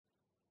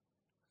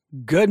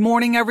Good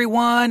morning,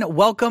 everyone.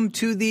 Welcome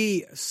to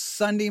the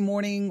Sunday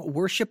morning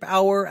worship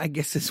hour, I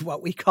guess is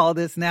what we call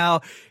this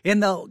now.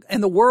 In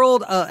the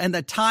world and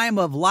the time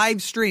of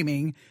live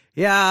streaming,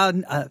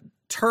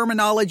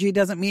 terminology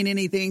doesn't mean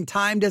anything.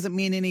 Time doesn't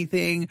mean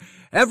anything.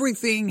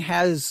 Everything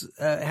has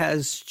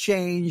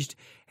changed,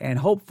 and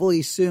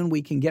hopefully soon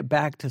we can get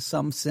back to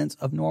some sense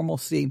of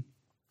normalcy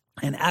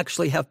and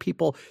actually have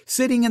people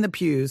sitting in the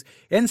pews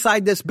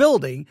inside this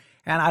building.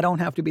 And I don't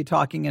have to be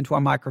talking into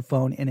a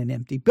microphone in an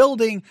empty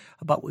building,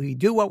 but we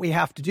do what we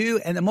have to do.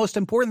 And the most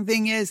important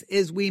thing is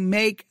we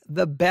make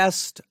the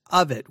best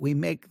of it. We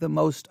make the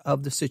most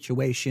of the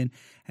situation.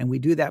 And we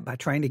do that by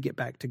trying to get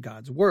back to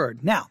God's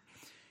word. Now,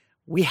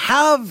 we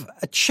have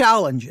a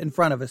challenge in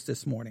front of us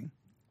this morning.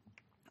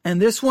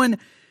 And this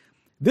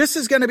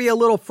is going to be a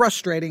little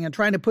frustrating and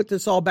trying to put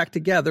this all back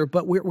together,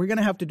 but we're going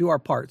to have to do our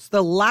parts.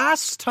 The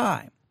last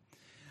time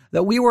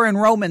that we were in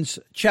Romans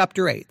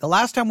chapter 8. The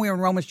last time we were in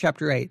Romans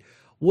chapter 8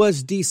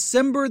 was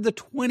December the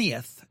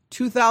 20th,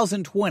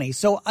 2020.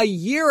 So a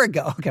year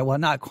ago, okay, well,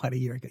 not quite a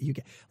year ago.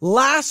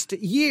 Last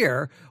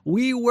year,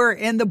 we were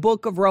in the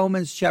book of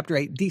Romans chapter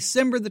 8,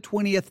 December the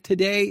 20th.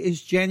 Today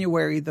is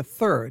January the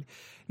 3rd.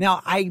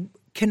 Now, I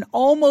can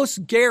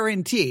almost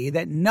guarantee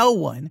that no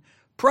one,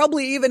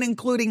 probably even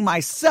including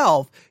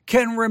myself,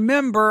 can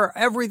remember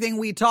everything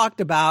we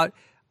talked about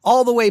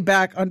all the way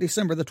back on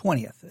December the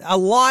 20th. A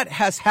lot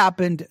has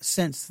happened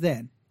since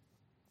then,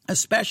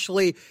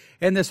 especially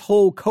in this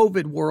whole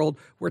COVID world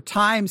where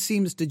time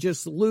seems to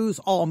just lose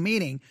all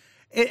meaning.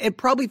 It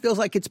probably feels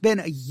like it's been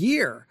a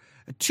year,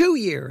 2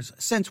 years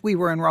since we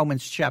were in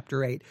Romans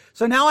chapter 8.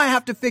 So now I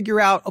have to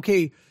figure out,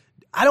 okay,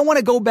 I don't want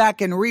to go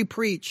back and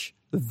re-preach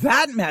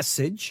that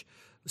message.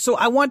 So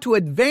I want to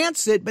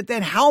advance it, but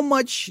then how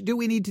much do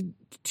we need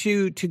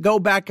to go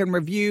back and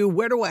review?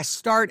 Where do I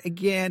start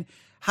again?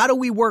 How do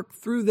we work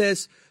through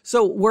this?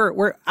 So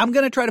I'm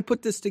going to try to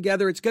put this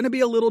together. It's going to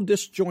be a little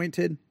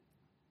disjointed.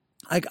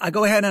 I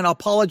go ahead and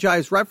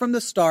apologize right from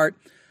the start.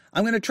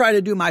 I'm going to try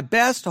to do my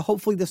best.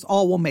 Hopefully this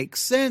all will make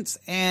sense.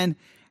 And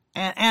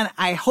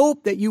I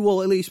hope that you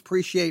will at least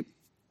appreciate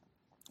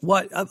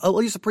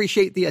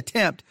the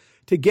attempt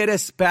to get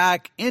us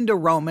back into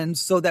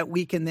Romans so that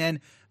we can then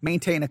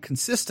maintain a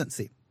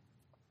consistency.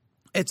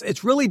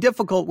 It's really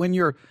difficult when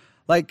you're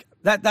like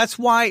that. That's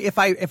why if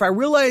I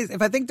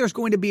think there's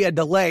going to be a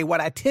delay,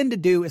 what I tend to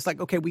do is like,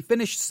 okay, we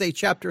finished, say,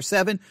 chapter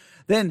 7,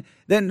 then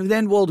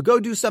we'll go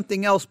do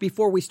something else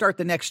before we start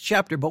the next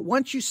chapter. But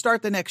once you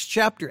start the next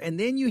chapter and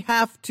then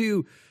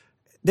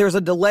there's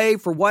a delay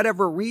for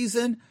whatever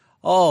reason.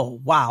 Oh,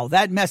 wow.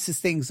 That messes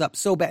things up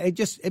so bad.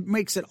 It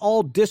makes it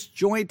all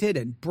disjointed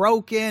and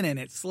broken. And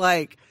it's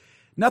like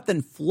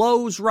nothing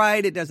flows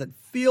right. It doesn't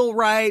feel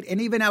right.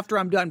 And even after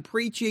I'm done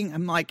preaching,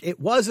 I'm like,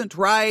 it wasn't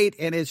right.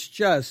 And it's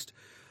just,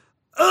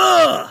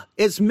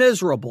 it's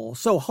miserable.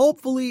 So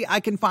hopefully I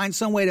can find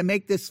some way to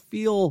make this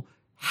feel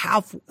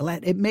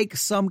let it make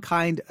some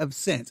kind of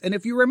sense. And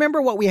if you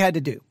remember what we had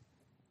to do,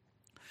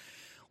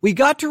 we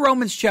got to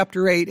Romans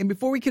chapter 8, and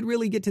before we could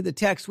really get to the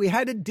text, we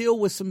had to deal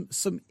with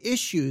some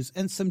issues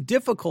and some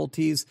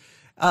difficulties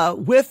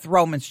with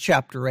Romans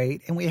chapter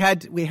 8, and we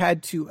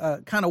had to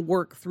kind of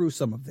work through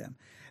some of them.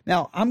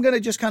 Now, I'm going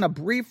to just kind of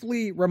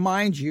briefly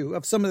remind you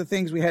of some of the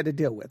things we had to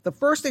deal with. The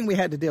first thing we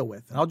had to deal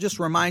with, and I'll just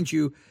remind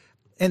you,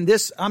 and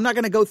this, I'm not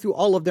going to go through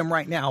all of them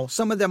right now.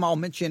 Some of them I'll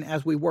mention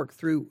as we work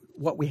through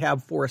what we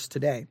have for us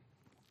today.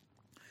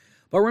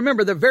 But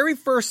remember, the very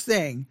first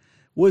thing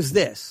was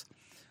this.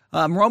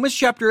 Romans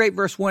chapter 8,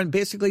 verse 1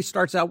 basically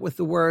starts out with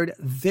the word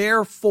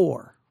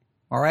therefore.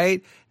 All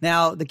right.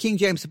 Now, the King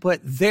James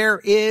put there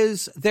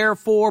is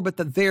therefore, but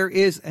the there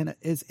is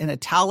in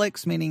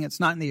italics, meaning it's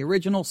not in the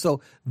original.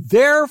 So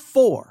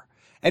therefore,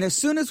 and as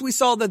soon as we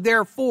saw the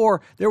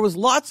therefore, there was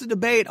lots of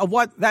debate of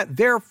what that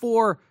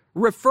therefore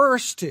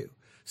refers to.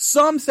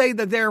 Some say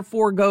that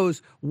therefore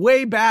goes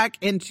way back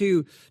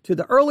to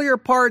the earlier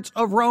parts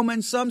of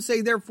Romans. Some say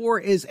therefore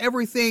is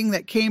everything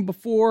that came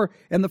before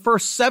in the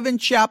first 7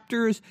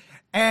 chapters.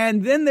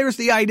 And then there's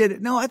the idea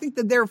that, no, I think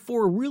that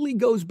therefore really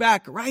goes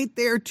back right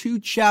there to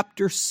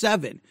chapter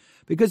 7.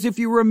 Because if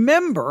you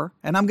remember,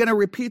 and I'm going to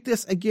repeat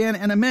this again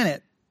in a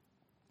minute,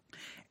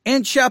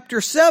 in chapter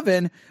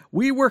 7,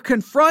 we were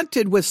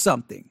confronted with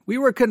something. We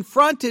were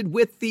confronted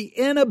with the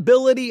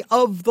inability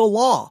of the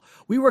law.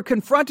 We were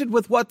confronted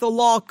with what the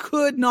law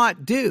could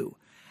not do.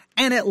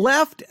 And it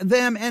left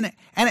them, and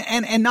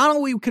not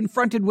only were we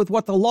confronted with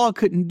what the law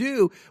couldn't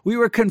do, we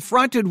were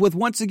confronted with,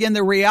 once again,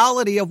 the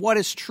reality of what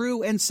is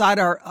true inside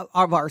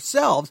of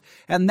ourselves.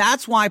 And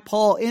that's why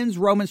Paul ends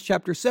Romans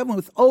chapter 7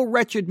 with, "O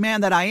wretched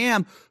man that I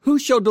am, who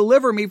shall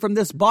deliver me from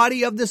this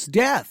body of this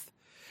death?"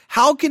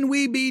 How can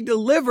we be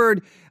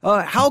delivered?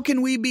 How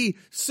can we be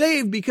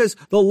saved? Because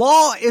the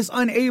law is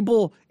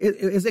incapable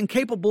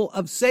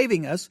of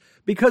saving us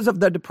because of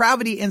the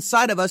depravity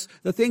inside of us.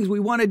 The things we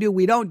want to do,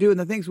 we don't do. And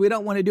the things we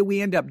don't want to do,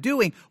 we end up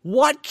doing.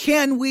 What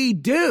can we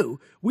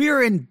do? We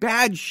are in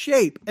bad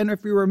shape. And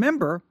if you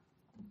remember,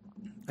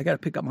 I got to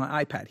pick up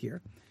my iPad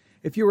here.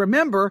 If you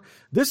remember,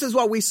 this is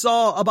what we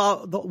saw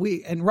about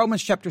in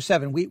Romans chapter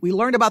 7. We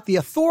learned about the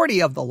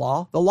authority of the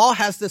law. The law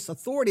has this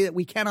authority that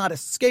we cannot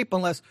escape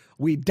unless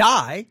we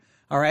die.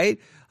 All right.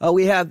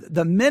 We have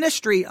the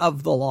ministry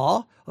of the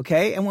law.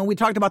 Okay. And when we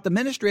talked about the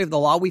ministry of the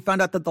law, we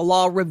found out that the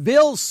law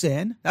reveals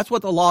sin. That's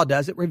what the law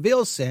does. It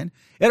reveals sin.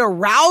 It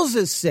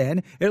arouses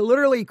sin. It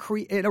literally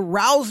it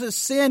arouses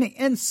sin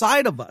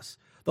inside of us.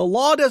 The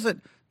law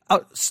doesn't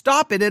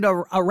stop it. It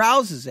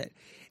arouses it.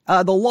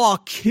 The law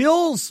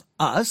kills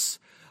us.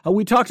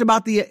 We talked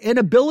about the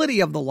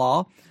inability of the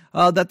law,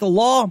 that the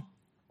law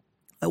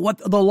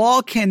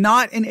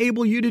cannot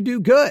enable you to do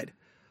good.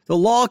 The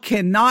law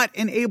cannot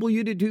enable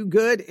you to do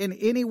good in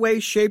any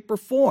way, shape, or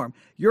form.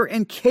 You're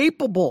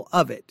incapable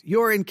of it.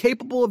 You're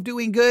incapable of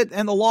doing good,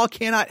 and the law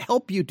cannot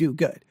help you do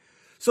good.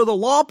 So the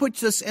law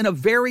puts us in a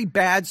very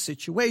bad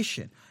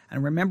situation.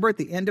 And remember, at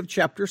the end of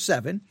chapter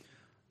 7,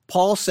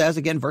 Paul says,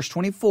 again, verse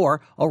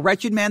 24, "O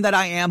wretched man that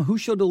I am, who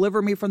shall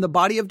deliver me from the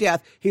body of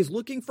death?" He's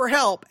looking for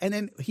help, and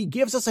then he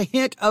gives us a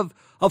hint of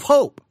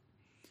hope.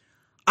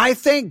 "I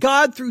thank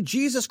God through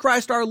Jesus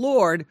Christ our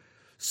Lord.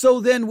 So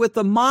then with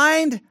the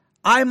mind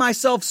I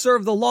myself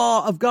serve the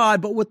law of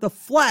God, but with the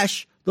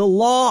flesh, the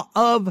law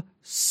of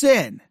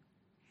sin."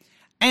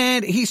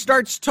 And he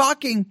starts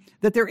talking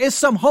that there is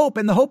some hope,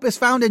 and the hope is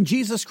found in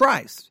Jesus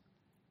Christ.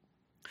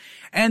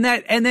 And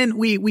then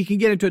we can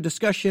get into a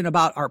discussion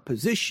about our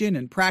position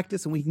and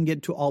practice, and we can get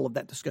into all of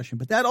that discussion.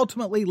 But that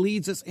ultimately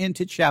leads us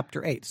into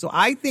chapter 8. So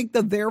I think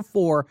the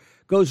therefore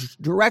goes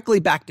directly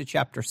back to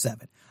chapter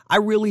 7. I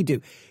really do.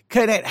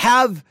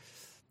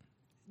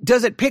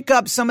 Does it pick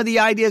up some of the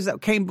ideas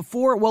that came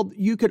before? Well,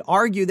 you could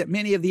argue that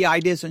many of the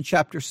ideas in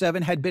chapter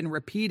 7 had been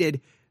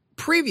repeated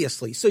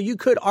previously. So you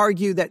could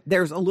argue that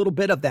there's a little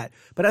bit of that.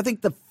 But I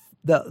think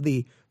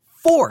the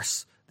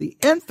force, the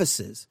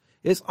emphasis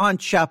is on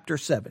chapter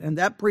 7. And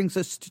that brings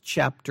us to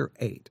chapter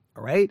 8.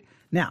 All right.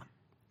 Now,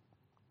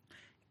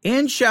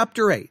 in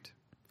chapter 8,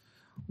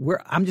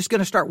 I'm just going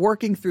to start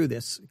working through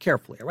this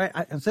carefully. All right.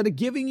 Instead of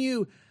giving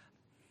you,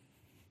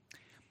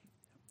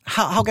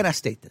 how can I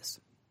state this?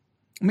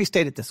 Let me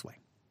state it this way.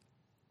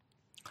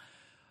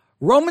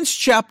 Romans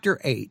chapter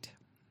 8.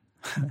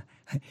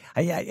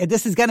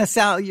 This is going to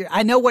sound,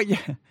 I know what you,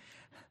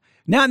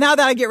 now that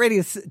I get ready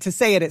to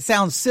say it, it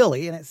sounds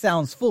silly and it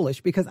sounds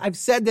foolish because I've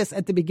said this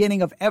at the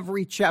beginning of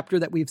every chapter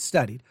that we've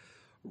studied.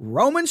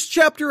 Romans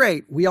chapter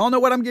 8, we all know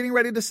what I'm getting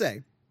ready to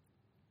say,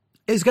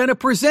 is going to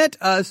present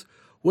us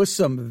with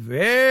some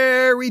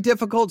very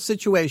difficult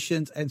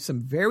situations and some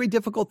very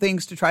difficult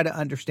things to try to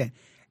understand.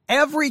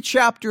 Every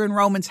chapter in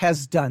Romans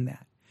has done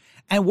that.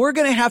 And we're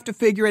going to have to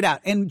figure it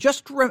out. And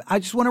I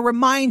just want to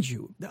remind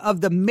you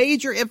of the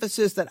major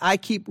emphasis that I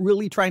keep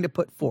really trying to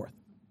put forth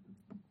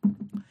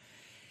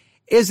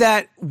is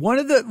that one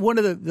of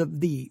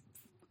the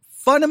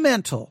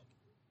fundamental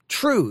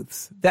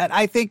truths that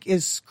I think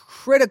is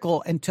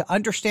critical into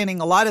understanding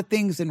a lot of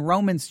things in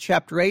Romans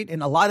chapter 8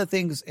 and a lot of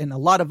things in a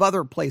lot of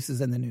other places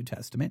in the New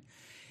Testament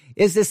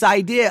is this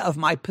idea of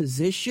my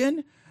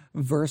position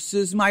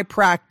versus my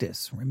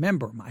practice.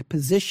 Remember, my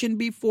position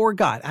before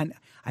God.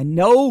 I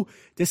know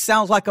this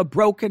sounds like a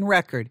broken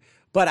record,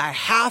 but I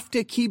have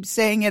to keep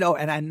saying it. Oh,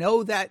 and I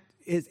know that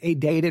is a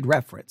dated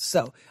reference.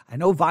 So I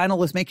know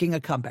vinyl is making a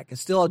comeback. It's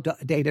still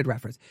a dated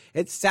reference.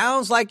 It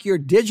sounds like your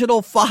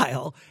digital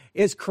file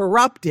is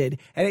corrupted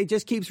and it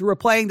just keeps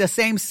replaying the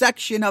same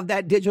section of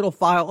that digital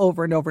file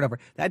over and over and over.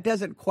 That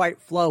doesn't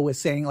quite flow with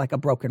saying like a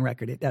broken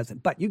record. It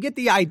doesn't, but you get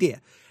the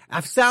idea.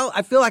 I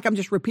feel like I'm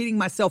just repeating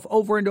myself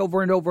over and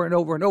over and over and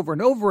over and over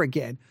and over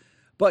again,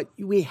 but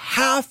we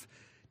have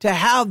to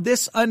have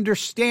this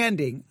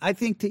understanding, I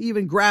think, to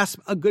even grasp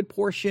a good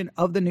portion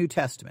of the New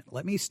Testament.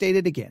 Let me state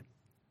it again.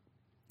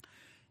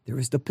 There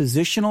is the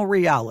positional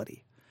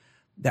reality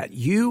that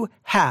you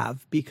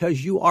have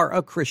because you are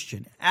a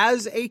Christian.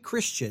 As a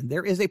Christian,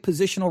 there is a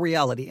positional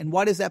reality. And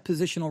what is that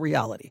positional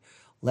reality?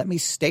 Let me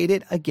state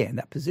it again.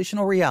 That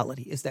positional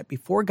reality is that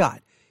before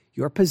God,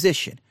 your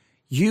position,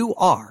 you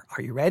are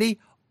you ready?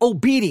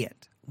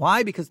 Obedient.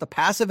 Why? Because the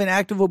passive and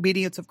active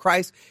obedience of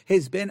Christ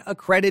has been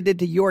accredited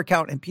to your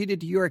account,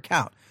 imputed to your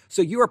account.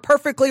 So you are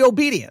perfectly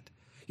obedient.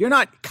 You're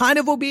not kind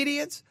of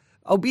obedient,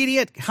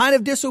 kind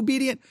of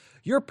disobedient.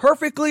 You're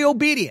perfectly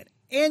obedient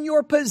in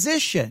your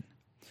position.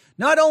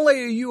 Not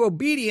only are you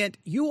obedient,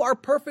 you are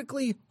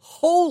perfectly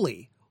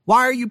holy.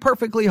 Why are you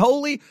perfectly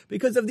holy?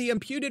 Because of the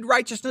imputed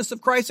righteousness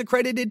of Christ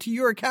accredited to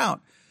your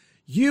account.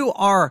 You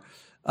are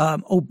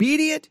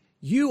obedient.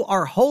 You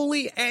are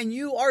holy and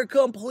you are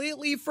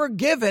completely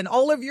forgiven.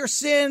 All of your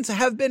sins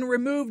have been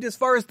removed as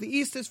far as the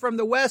east is from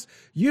the west.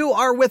 You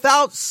are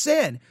without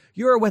sin.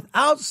 You are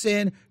without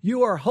sin.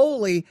 You are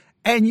holy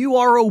and you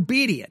are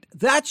obedient.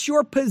 That's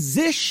your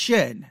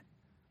position.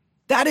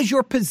 That is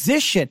your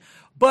position.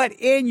 But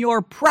in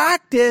your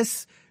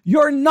practice,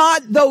 you're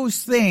not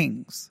those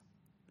things.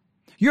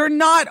 You're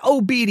not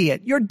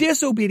obedient. You're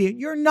disobedient.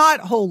 You're not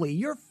holy.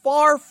 You're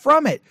far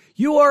from it.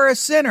 You are a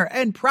sinner,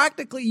 and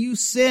practically you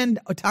sinned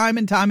time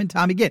and time and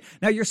time again.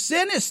 Now, your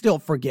sin is still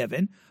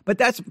forgiven, but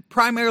that's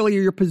primarily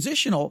your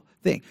positional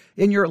thing.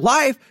 In your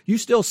life, you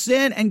still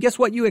sin, and guess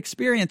what you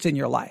experience in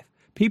your life?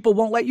 People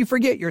won't let you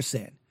forget your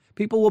sin.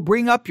 People will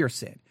bring up your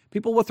sin.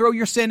 People will throw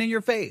your sin in your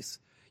face.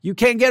 You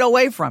can't get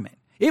away from it.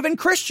 Even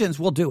Christians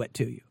will do it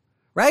to you,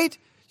 right?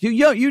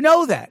 You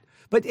know that.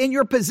 But in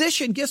your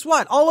position, guess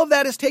what? All of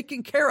that is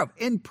taken care of.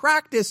 In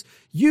practice,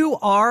 you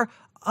are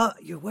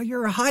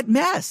you're a hot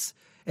mess.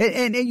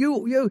 And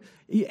in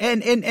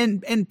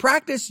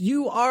practice,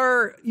 you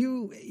are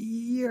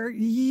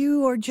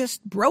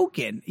just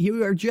broken.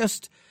 You are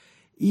just,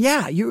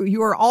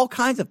 you are all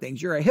kinds of things.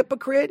 You're a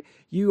hypocrite.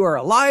 You are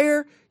a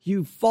liar.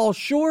 You fall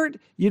short.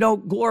 You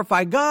don't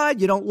glorify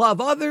God. You don't love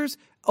others.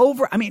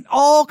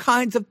 All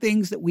kinds of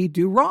things that we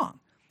do wrong.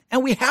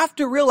 And we have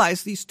to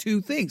realize these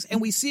two things. And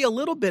we see a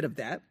little bit of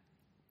that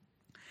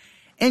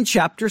in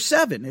chapter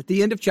 7, at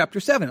the end of chapter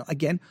 7.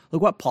 Again,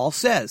 look what Paul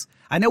says.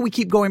 I know we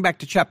keep going back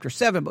to chapter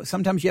 7, but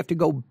sometimes you have to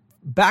go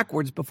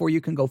backwards before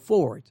you can go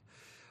forward.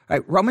 All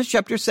right, Romans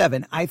chapter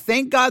 7. I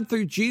thank God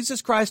through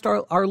Jesus Christ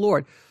our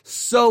Lord.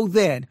 So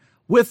then,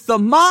 with the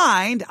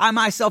mind, I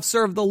myself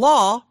serve the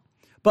law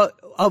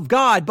of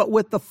God, but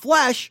with the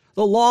flesh,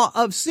 the law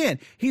of sin.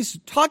 He's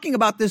talking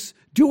about this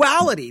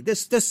duality,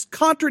 this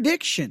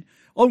contradiction.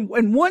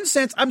 In one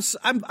sense,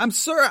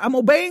 I'm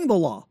obeying the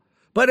law,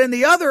 but in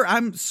the other,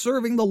 I'm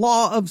serving the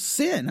law of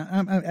sin,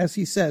 as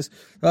he says.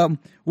 But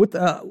with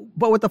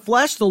the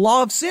flesh, the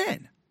law of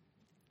sin.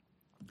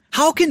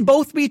 How can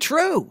both be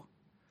true?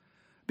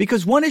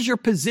 Because one is your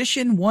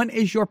position, one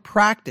is your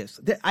practice.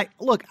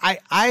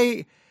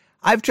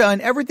 I've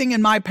done everything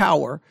in my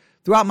power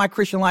throughout my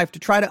Christian life to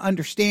try to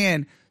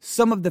understand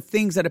some of the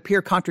things that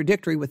appear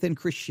contradictory within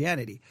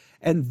Christianity,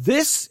 and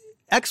this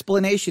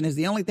explanation is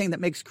the only thing that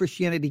makes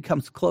Christianity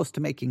comes close to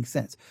making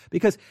sense.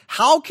 Because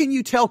how can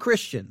you tell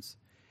Christians,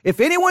 if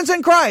anyone's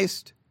in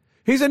Christ,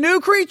 he's a new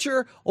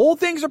creature, old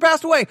things are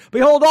passed away,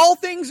 behold, all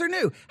things are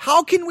new.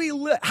 How can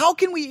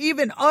we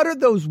even utter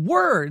those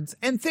words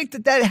and think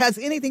that has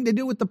anything to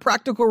do with the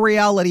practical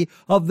reality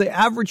of the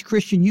average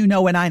Christian you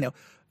know and I know?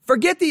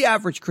 Forget the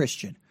average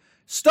Christian.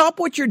 Stop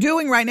what you're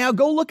doing right now.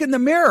 Go look in the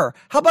mirror.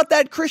 How about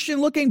that Christian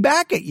looking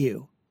back at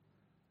you?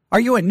 Are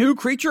you a new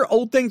creature?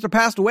 Old things are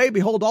passed away.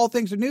 Behold, all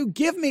things are new.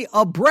 Give me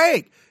a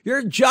break.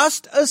 You're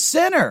just a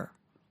sinner.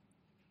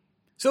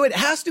 So it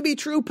has to be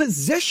true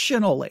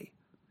positionally.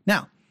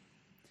 Now,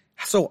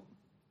 so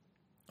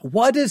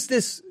what is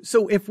this?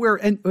 So if we're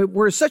in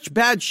such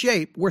bad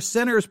shape, we're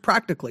sinners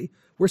practically.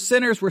 We're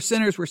sinners.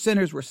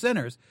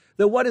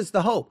 Then what is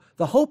the hope?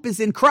 The hope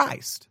is in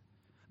Christ.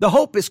 The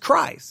hope is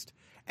Christ.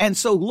 And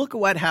so look at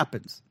what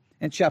happens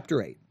in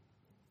chapter 8.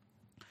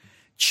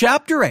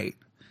 Chapter 8.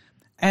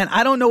 And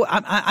I don't know,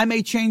 I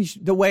may change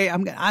the way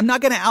I'm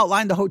not going to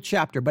outline the whole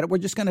chapter, but we're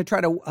just going to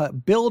try to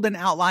build an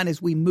outline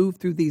as we move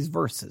through these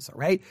verses, all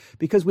right?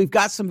 Because we've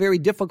got some very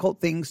difficult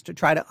things to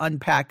try to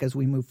unpack as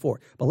we move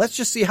forward. But let's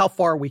just see how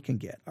far we can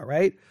get, all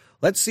right?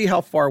 Let's see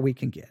how far we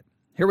can get.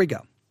 Here we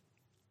go.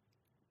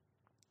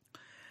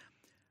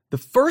 The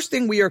first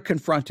thing we are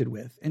confronted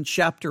with in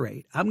chapter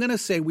 8, I'm going to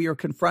say we are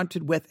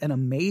confronted with an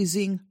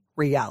amazing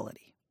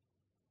reality.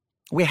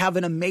 We have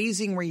an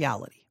amazing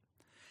reality.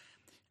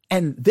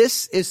 And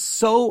this is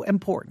so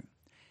important.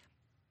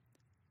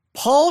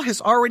 Paul has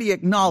already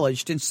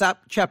acknowledged in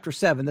chapter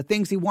 7, the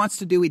things he wants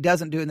to do, he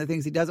doesn't do, and the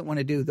things he doesn't want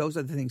to do, those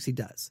are the things he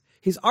does.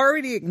 He's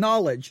already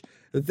acknowledged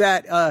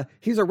that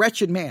he's a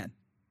wretched man.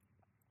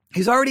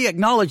 He's already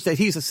acknowledged that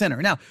he's a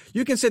sinner. Now,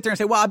 you can sit there and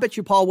say, well, I bet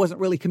you Paul wasn't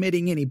really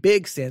committing any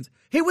big sins.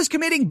 He was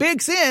committing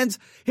big sins.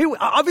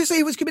 Obviously,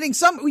 he was committing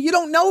some. You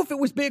don't know if it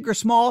was big or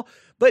small,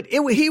 but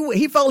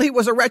he felt he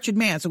was a wretched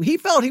man. So he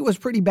felt he was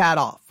pretty bad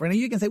off. And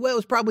you can say, well, it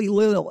was probably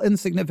little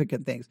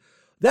insignificant things.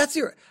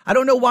 I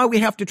don't know why we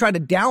have to try to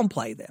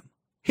downplay them.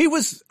 He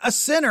was a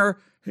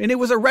sinner and he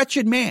was a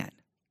wretched man.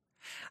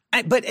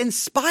 But in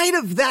spite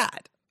of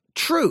that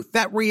truth,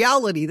 that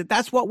reality,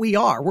 that's what we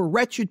are. We're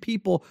wretched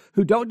people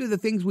who don't do the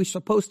things we're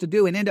supposed to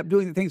do and end up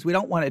doing the things we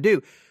don't want to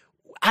do.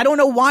 I don't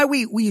know why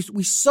we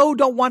so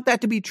don't want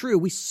that to be true.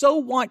 We so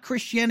want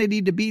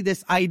Christianity to be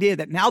this idea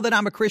that now that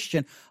I'm a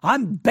Christian,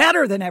 I'm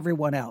better than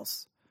everyone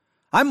else.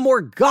 I'm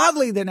more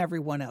godly than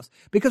everyone else,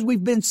 because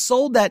we've been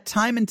sold that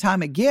time and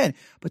time again.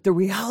 But the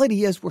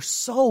reality is we're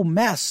so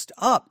messed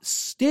up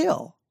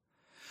still.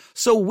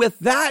 So with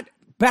that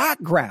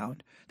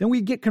background, then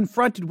we get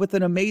confronted with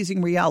an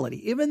amazing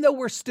reality. Even though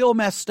we're still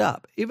messed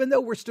up, even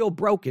though we're still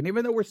broken,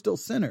 even though we're still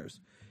sinners,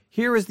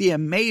 here is the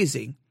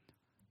amazing,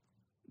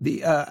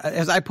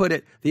 as I put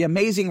it, the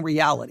amazing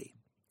reality.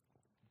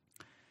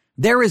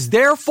 There is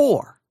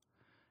therefore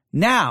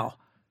now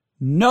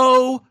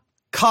no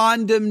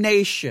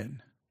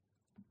condemnation.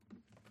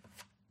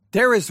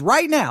 There is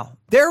right now,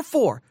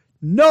 therefore,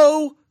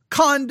 no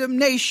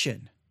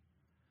condemnation.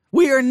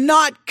 We are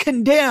not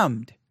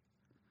condemned.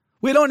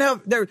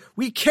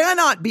 We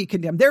cannot be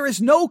condemned. There is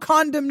no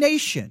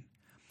condemnation.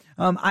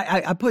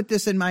 I put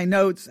this in my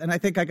notes, and I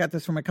think I got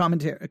this from a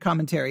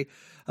commentary.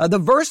 The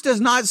verse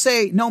does not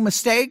say no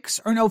mistakes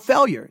or no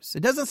failures.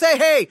 It doesn't say,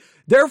 hey,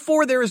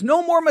 therefore there is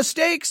no more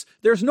mistakes,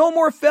 there's no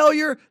more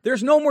failure,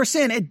 there's no more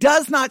sin. It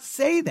does not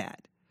say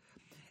that.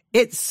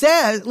 It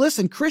says,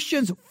 listen,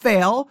 Christians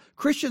fail,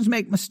 Christians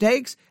make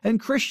mistakes, and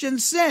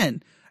Christians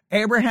sin.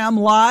 Abraham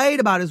lied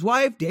about his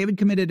wife. David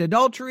committed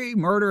adultery,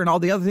 murder, and all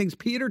the other things.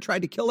 Peter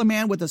tried to kill a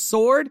man with a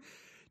sword.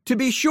 To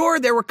be sure,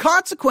 there were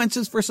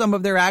consequences for some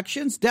of their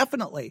actions,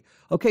 definitely.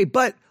 Okay,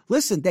 but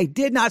listen, they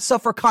did not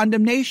suffer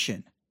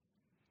condemnation.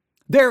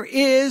 There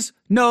is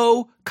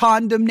no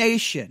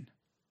condemnation.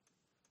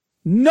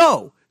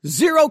 No,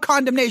 zero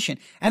condemnation.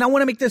 And I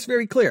want to make this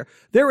very clear.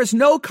 There is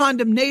no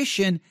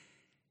condemnation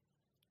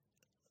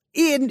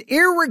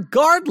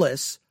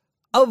irregardless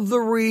of the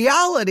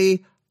reality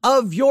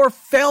of your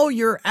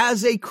failure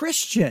as a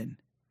Christian.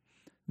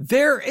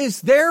 There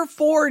is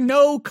therefore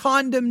no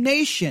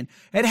condemnation.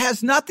 It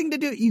has nothing to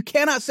do, you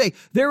cannot say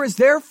there is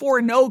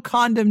therefore no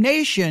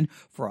condemnation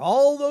for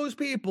all those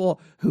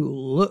people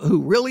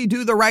who really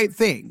do the right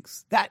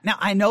things. Now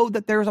I know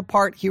that there's a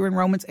part here in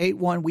Romans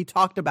 8:1, we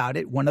talked about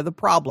it, one of the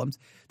problems,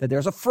 that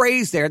there's a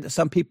phrase there that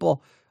some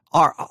people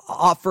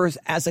offers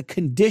as a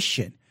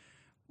condition.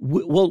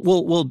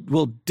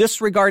 We'll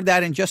disregard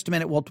that in just a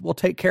minute. We'll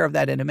take care of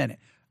that in a minute.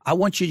 I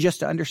want you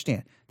just to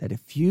understand that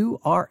if you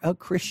are a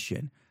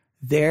Christian,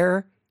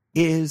 there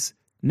is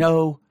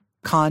no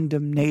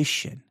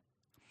condemnation.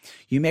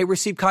 You may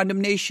receive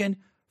condemnation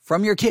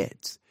from your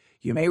kids.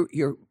 You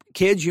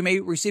may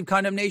receive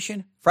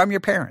condemnation from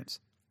your parents.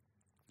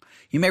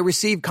 You may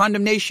receive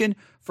condemnation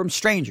from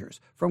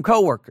strangers, from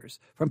coworkers,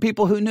 from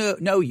people who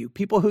know you,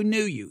 people who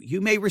knew you.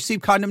 You may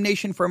receive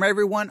condemnation from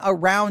everyone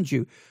around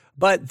you,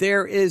 but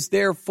there is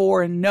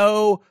therefore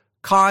no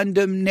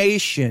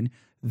condemnation.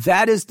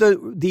 That is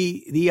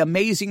the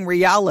amazing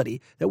reality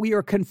that we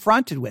are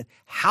confronted with.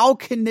 How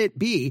can it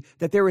be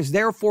that there is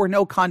therefore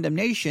no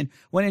condemnation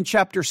when in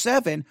chapter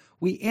 7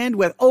 we end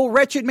with, oh,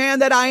 wretched man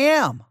that I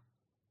am?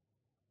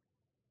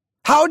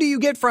 How do you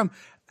get from,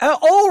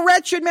 oh,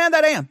 wretched man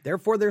that I am,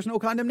 therefore there's no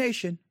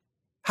condemnation?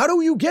 How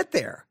do you get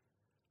there?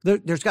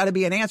 There's got to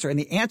be an answer, and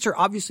the answer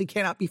obviously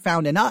cannot be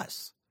found in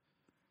us.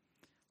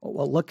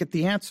 Well, look at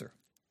the answer.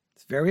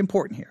 It's very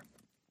important here.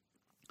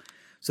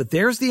 So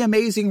there's the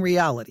amazing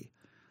reality.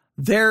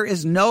 There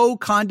is no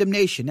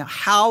condemnation. Now,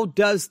 how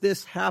does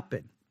this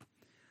happen?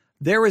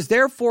 There is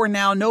therefore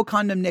now no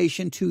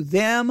condemnation to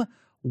them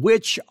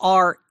which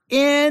are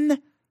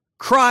in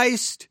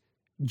Christ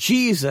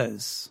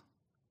Jesus.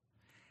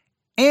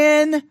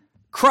 In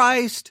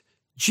Christ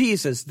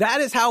Jesus. That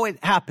is how it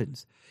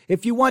happens.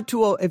 If you want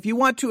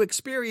to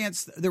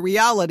experience the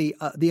reality,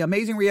 the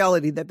amazing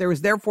reality that there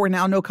is therefore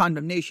now no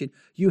condemnation,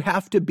 you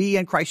have to be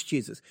in Christ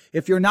Jesus.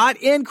 If you're not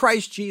in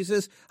Christ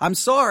Jesus, I'm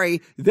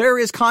sorry, there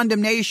is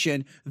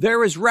condemnation,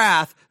 there is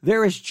wrath,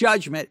 there is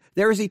judgment,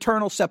 there is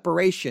eternal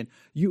separation.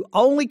 You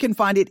only can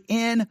find it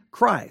in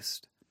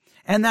Christ.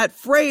 And that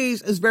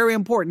phrase is very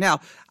important.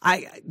 Now,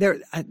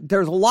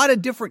 there's a lot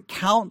of different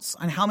counts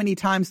on how many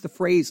times the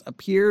phrase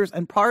appears,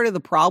 and part of the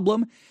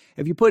problem,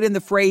 if you put in the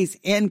phrase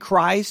in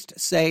Christ,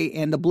 say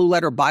in the Blue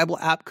Letter Bible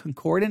app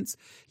concordance,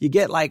 you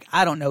get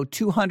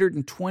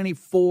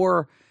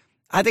 224,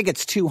 I think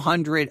it's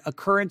 200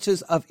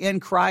 occurrences of in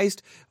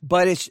Christ,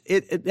 but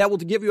that will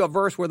give you a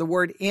verse where the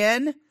word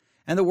in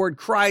and the word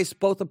Christ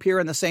both appear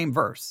in the same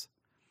verse.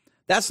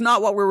 That's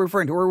not what we're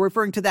referring to. We're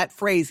referring to that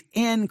phrase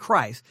in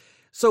Christ.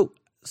 So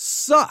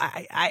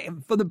I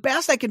for the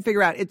best I can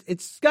figure out,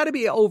 it's got to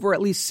be over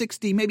at least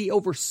 60, maybe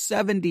over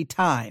 70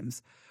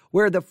 times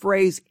where the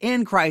phrase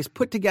in Christ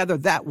put together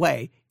that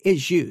way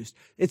is used.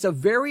 It's a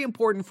very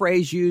important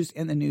phrase used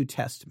in the New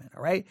Testament,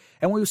 all right?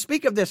 And when we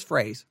speak of this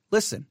phrase,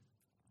 listen,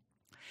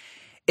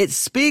 it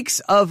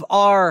speaks of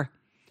our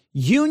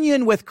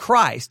union with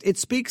Christ. It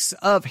speaks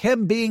of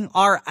him being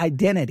our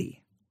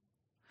identity.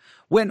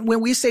 When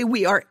we say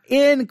we are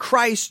in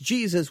Christ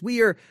Jesus,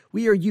 we are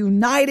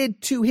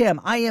united to him.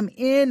 I am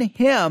in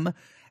him,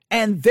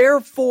 and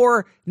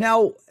therefore,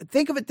 now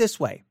think of it this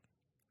way.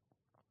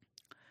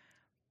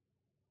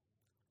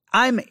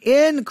 I'm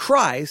in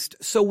Christ,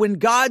 so when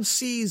God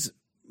sees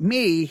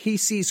me, he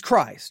sees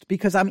Christ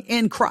because I'm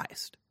in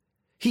Christ.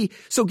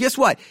 So guess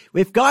what?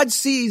 If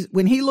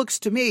when he looks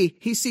to me,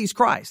 he sees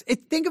Christ.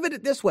 Think of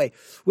it this way.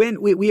 When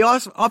we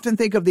also often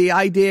think of the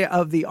idea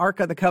of the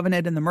Ark of the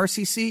Covenant and the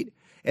mercy seat,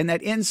 and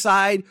that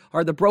inside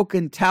are the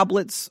broken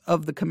tablets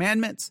of the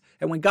commandments.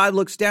 And when God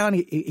looks down,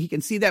 he can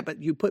see that, but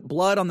you put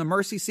blood on the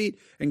mercy seat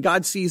and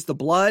God sees the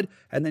blood,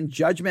 and then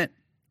judgment,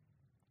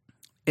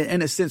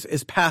 in a sense,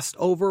 is passed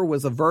over,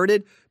 was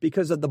averted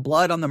because of the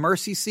blood on the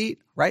mercy seat,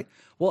 right?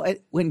 Well,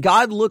 when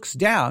God looks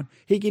down,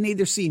 he can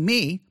either see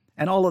me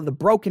and all of the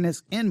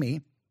brokenness in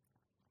me,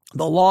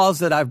 the laws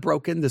that I've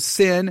broken, the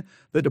sin,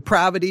 the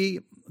depravity,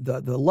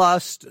 the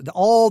lust,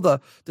 all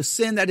the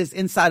sin that is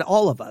inside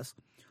all of us.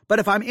 But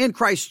if I'm in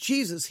Christ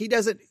Jesus,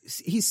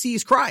 he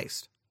sees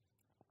Christ.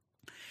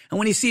 And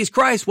when he sees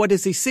Christ, what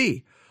does he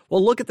see?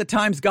 Well, look at the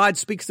times God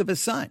speaks of his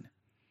son.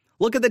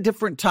 Look at the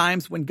different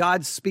times when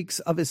God speaks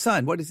of his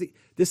son. What is he?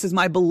 This is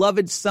my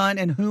beloved son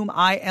in whom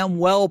I am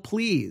well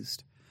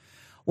pleased.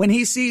 When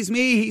he sees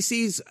me, he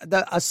sees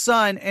a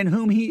son in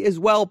whom he is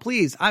well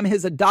pleased. I'm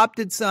his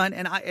adopted son,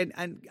 and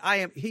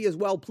he is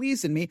well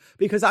pleased in me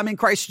because I'm in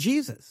Christ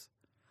Jesus.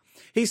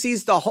 He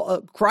sees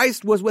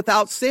Christ was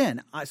without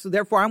sin, so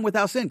therefore I'm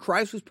without sin.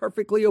 Christ was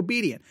perfectly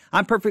obedient.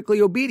 I'm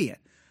perfectly obedient.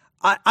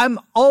 I'm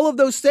all of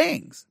those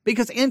things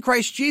because in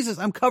Christ Jesus,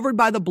 I'm covered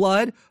by the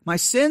blood. My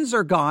sins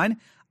are gone.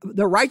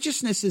 The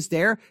righteousness is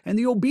there and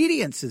the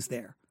obedience is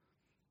there.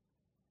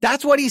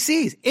 That's what he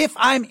sees. If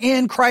I'm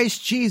in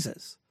Christ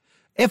Jesus.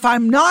 If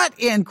I'm not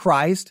in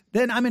Christ,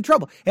 then I'm in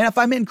trouble. And if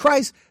I'm in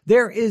Christ,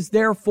 there is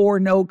therefore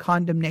no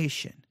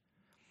condemnation.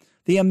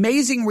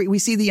 We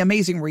see the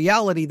amazing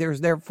reality.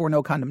 There's therefore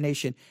no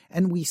condemnation.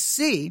 And we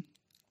see,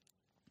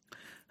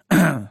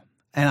 and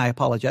I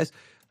apologize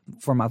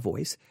for my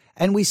voice.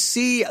 And we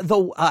see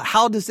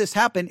how does this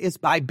happen is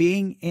by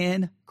being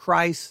in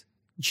Christ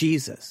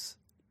Jesus.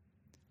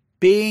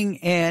 Being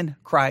in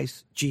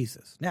Christ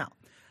Jesus. Now,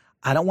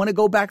 I don't want to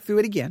go back through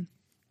it again,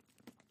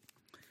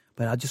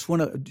 but I just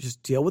want to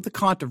deal with the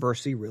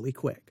controversy really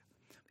quick.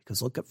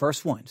 Because look at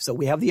verse 1. So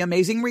we have the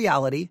amazing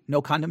reality,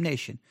 no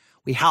condemnation.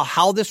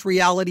 How this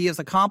reality is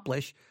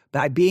accomplished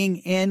by being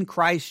in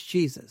Christ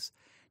Jesus.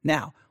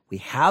 Now, we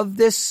have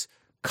this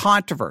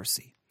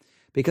controversy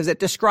because it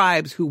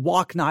describes who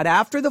walk not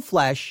after the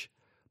flesh,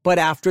 but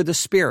after the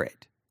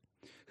Spirit.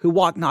 Who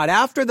walk not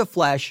after the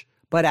flesh,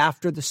 but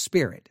after the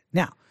Spirit.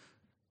 Now,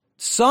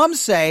 some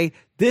say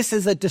this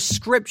is a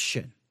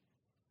description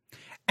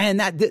and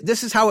that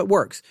this is how it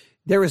works.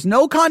 There is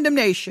no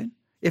condemnation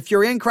if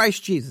you're in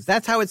Christ Jesus.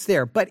 That's how it's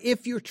there. But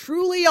if you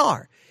truly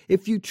are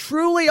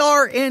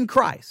in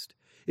Christ,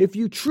 if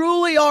you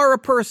truly are a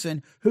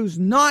person who's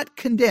not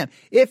condemned,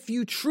 if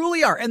you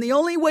truly are, and the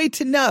only way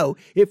to know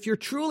if you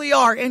truly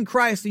are in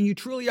Christ and you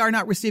truly are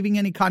not receiving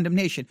any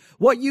condemnation,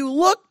 what you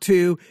look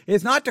to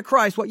is not to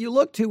Christ. What you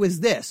look to is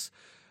this,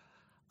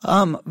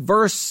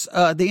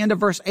 the end of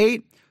verse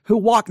 8, who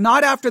walk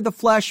not after the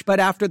flesh, but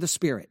after the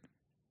Spirit.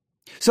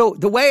 So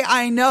the way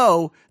I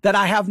know that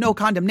I have no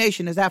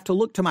condemnation is I have to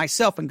look to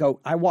myself and go,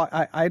 I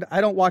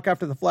don't walk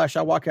after the flesh,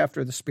 I walk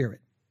after the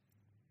Spirit.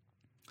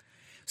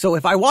 So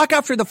if I walk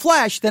after the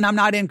flesh, then I'm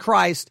not in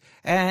Christ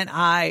and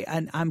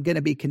I'm going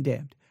to be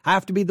condemned. I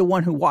have to be the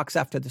one who walks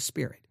after the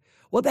Spirit.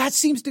 Well, that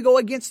seems to go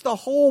against the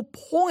whole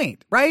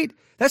point, right?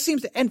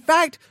 In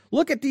fact,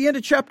 look at the end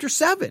of chapter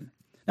 7.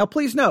 Now,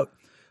 please note,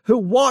 who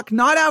walk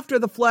not after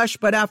the flesh,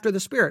 but after the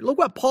Spirit. Look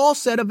what Paul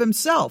said of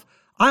himself.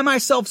 I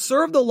myself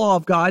serve the law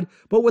of God,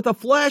 but with the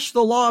flesh,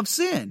 the law of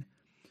sin.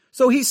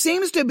 So he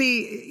seems to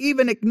be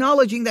even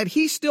acknowledging that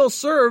he still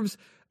serves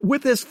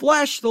with his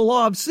flesh, the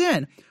law of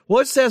sin.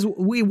 Well, it says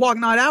we walk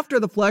not after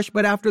the flesh,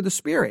 but after the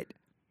Spirit.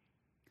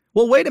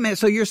 Well, wait a minute.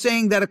 So you're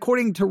saying that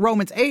according to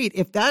Romans 8,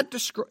 if that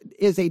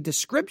is a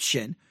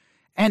description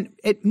and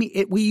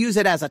we use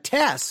it as a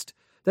test,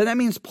 then that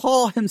means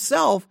Paul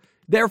himself,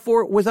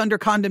 therefore, was under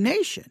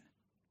condemnation.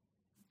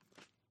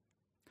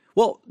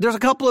 Well, there's a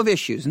couple of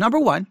issues. Number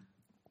one,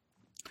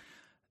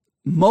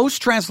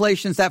 most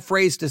translations, that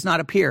phrase does not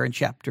appear in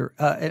chapter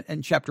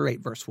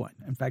 8, verse 1.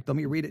 In fact, let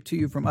me read it to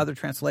you from other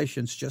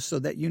translations just so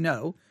that you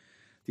know.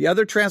 The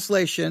other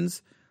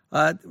translations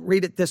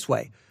read it this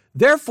way.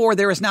 Therefore,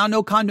 there is now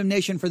no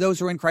condemnation for those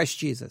who are in Christ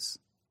Jesus.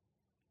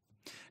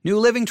 New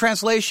Living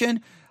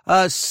Translation,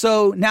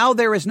 so now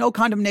there is no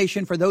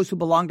condemnation for those who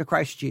belong to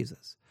Christ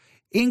Jesus.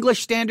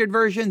 English Standard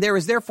Version, there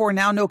is therefore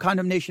now no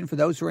condemnation for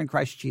those who are in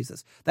Christ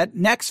Jesus. That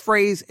next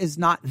phrase is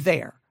not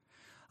there.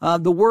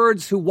 The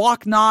words who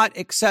walk not,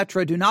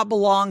 etc., do not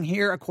belong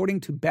here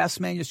according to best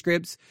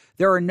manuscripts.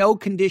 There are no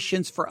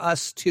conditions for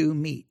us to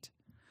meet.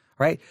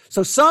 Right?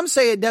 So some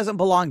say it doesn't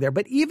belong there,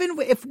 but even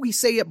if we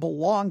say it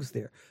belongs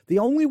there, the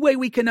only way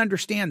we can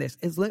understand this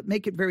is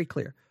make it very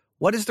clear.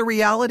 What is the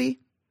reality?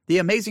 The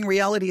amazing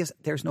reality is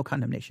there's no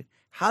condemnation.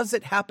 How does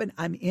it happen?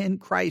 I'm in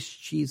Christ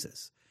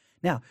Jesus.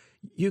 Now,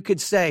 you could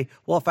say,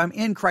 well, if I'm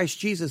in Christ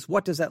Jesus,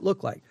 what does that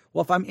look like?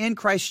 Well, if I'm in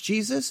Christ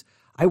Jesus,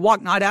 I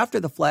walk not after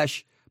the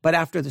flesh, but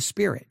after the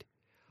Spirit.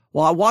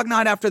 Well, I walk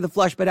not after the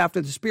flesh, but after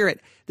the Spirit.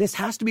 This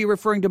has to be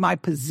referring to my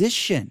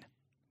position.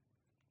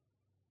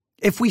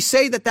 If we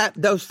say that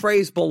those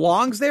phrase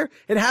belongs there,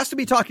 it has to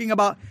be talking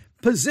about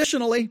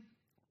positionally.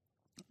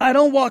 I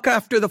don't walk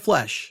after the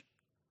flesh.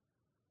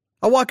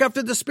 I walk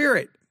after the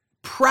Spirit.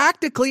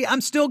 Practically,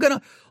 I'm still going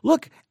to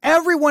look,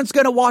 everyone's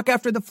going to walk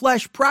after the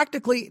flesh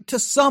practically to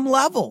some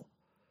level.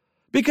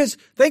 Because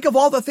think of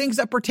all the things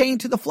that pertain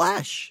to the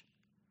flesh.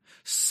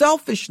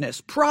 Selfishness,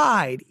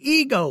 pride,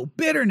 ego,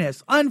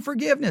 bitterness,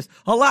 unforgiveness,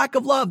 a lack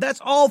of love. That's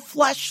all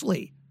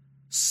fleshly.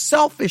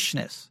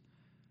 Selfishness.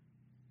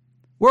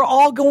 We're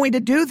all going to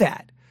do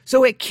that.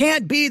 So it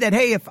can't be that,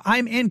 hey, if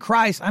I'm in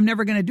Christ, I'm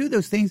never going to do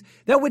those things.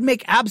 That would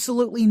make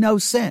absolutely no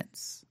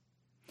sense.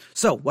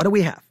 So what do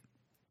we have?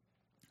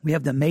 We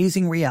have the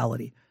amazing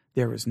reality.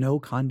 There is no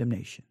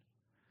condemnation.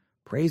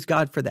 Praise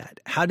God for that.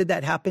 How did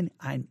that happen?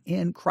 I'm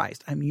in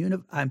Christ. I'm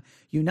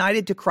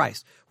united to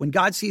Christ. When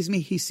God sees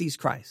me, he sees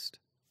Christ,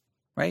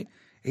 right?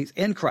 He's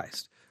in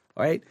Christ.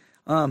 All right.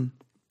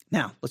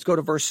 Now let's go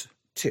to verse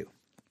 2.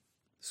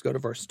 Let's go to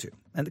verse 2.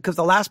 And because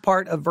the last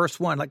part of verse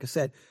 1, like I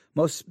said,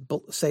 most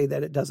say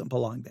that it doesn't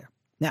belong there.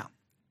 Now,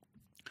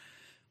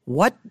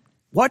 what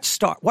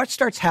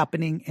starts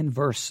happening in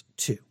verse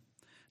 2?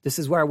 This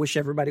is where I wish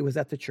everybody was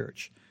at the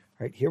church.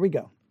 All right, here we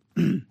go.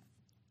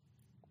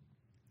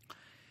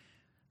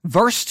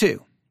 Verse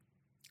 2.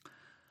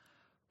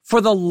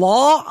 For the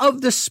law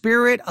of the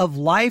Spirit of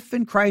life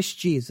in Christ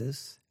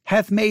Jesus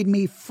hath made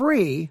me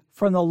free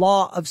from the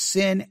law of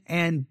sin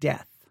and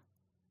death.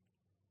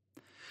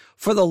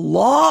 For the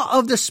law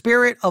of the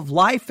Spirit of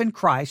life in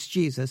Christ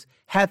Jesus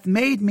hath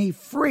made me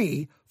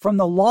free from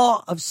the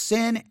law of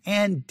sin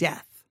and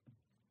death.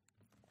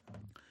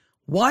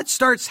 What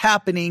starts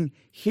happening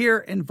here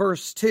in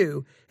verse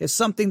 2 is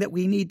something that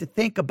we need to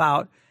think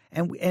about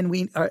and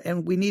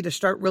we need to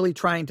start really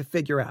trying to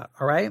figure out,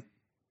 all right?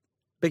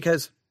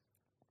 Because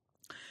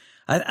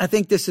I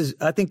think this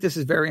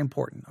is very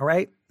important, all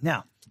right?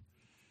 Now,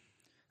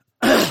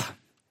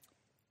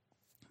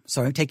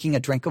 so I'm taking a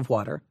drink of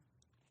water.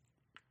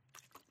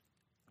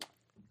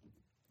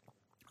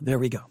 There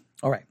we go.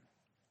 All right.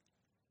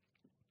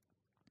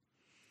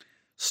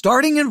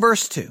 Starting in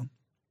verse 2,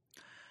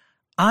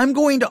 I'm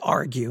going to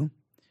argue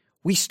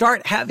we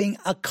start having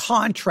a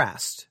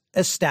contrast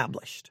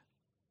established.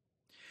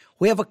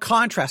 We have a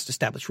contrast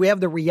established. We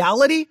have the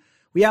reality.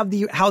 We have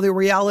how the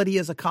reality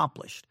is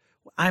accomplished.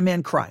 I'm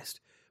in Christ.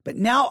 But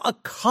now a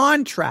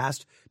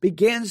contrast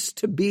begins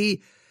to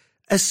be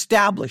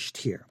established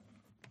here.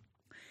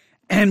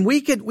 And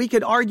we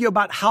could argue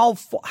about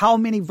how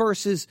many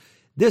verses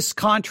this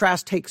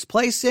contrast takes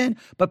place in.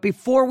 But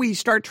before we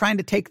start trying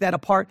to take that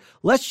apart,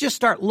 let's just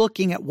start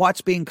looking at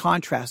what's being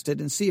contrasted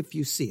and see if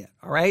you see it.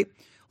 All right.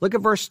 Look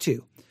at verse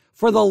 2.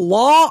 For the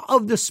law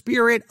of the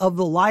Spirit of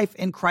the life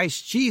in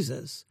Christ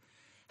Jesus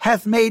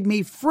hath made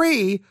me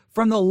free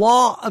from the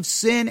law of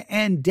sin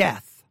and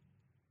death.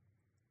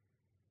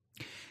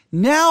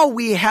 Now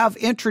we have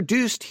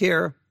introduced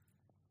here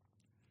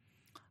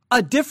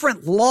a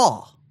different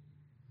law,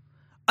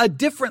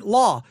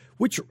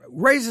 which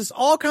raises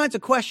all kinds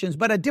of questions,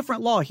 but a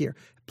different law here.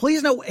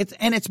 Please know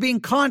it's being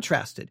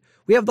contrasted.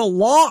 We have the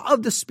law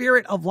of the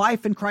Spirit of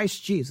life in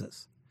Christ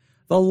Jesus.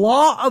 The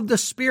law of the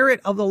Spirit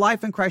of the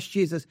life in Christ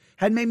Jesus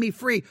had made me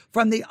free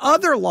from the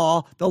other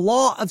law, the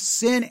law of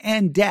sin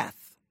and death.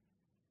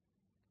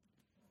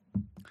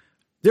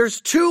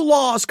 There's two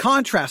laws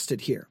contrasted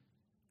here.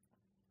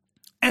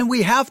 And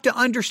we have to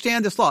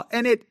understand this law.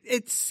 And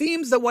it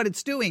seems that what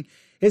it's doing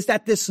is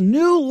that this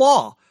new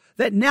law,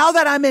 that now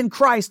that I'm in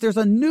Christ, there's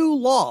a new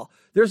law.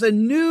 There's a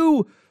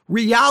new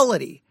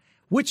reality,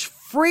 which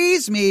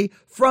frees me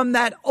from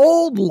that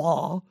old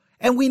law.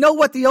 And we know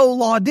what the old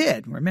law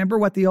did. Remember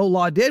what the old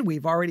law did?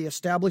 We've already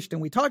established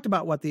and we talked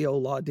about what the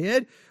old law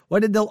did.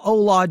 What did the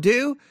old law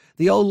do?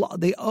 The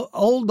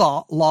old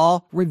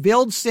law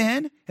revealed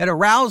sin, it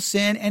aroused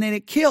sin, and then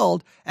it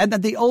killed. And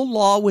that the old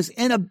law was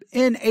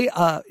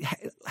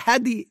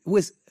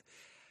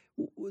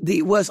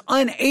was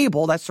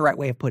unable, that's the right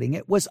way of putting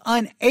it, was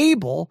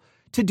unable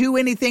to do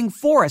anything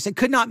for us. It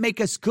could not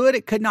make us good.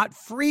 It could not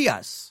free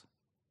us.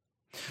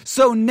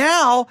 So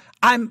now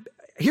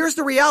here's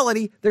the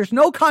reality. There's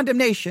no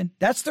condemnation.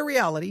 That's the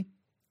reality.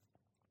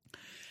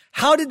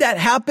 How did that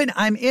happen?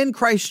 I'm in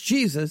Christ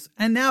Jesus.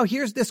 And now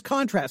here's this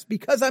contrast.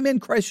 Because I'm in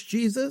Christ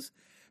Jesus,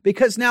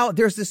 because now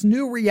there's this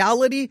new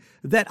reality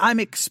that I'm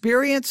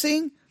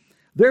experiencing,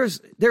 there's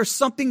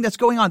something that's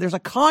going on. There's a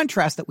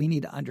contrast that we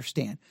need to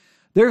understand.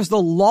 There's the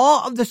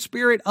law of the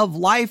Spirit of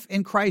life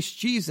in Christ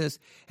Jesus,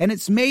 and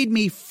it's made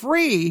me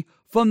free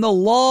from the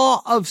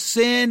law of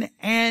sin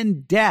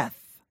and death.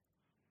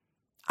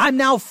 I'm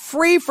now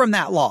free from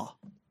that law.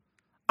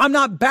 I'm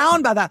not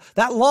bound by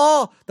that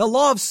law, the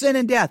law of sin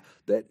and death.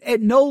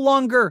 It no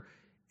longer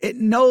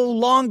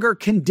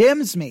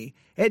condemns me.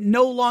 It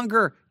no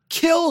longer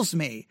kills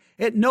me.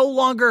 It no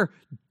longer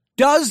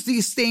does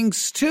these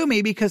things to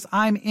me because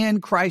I'm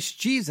in Christ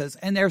Jesus.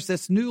 And there's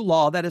this new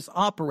law that is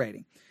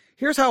operating.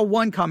 Here's how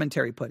one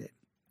commentary put it.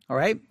 All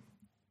right.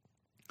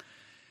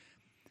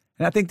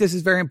 And I think this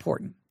is very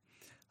important.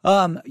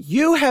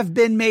 You have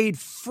been made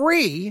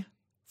free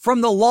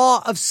from the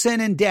law of sin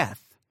and death.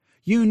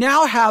 You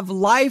now have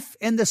life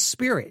in the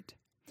Spirit.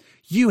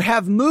 You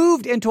have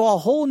moved into a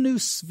whole new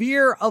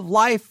sphere of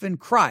life in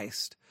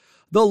Christ.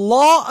 The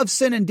law of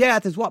sin and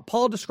death is what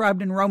Paul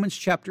described in Romans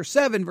chapter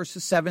 7,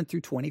 verses 7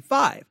 through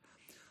 25.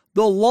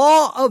 The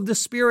law of the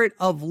Spirit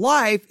of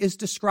life is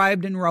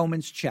described in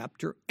Romans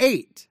chapter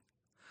 8.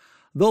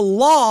 The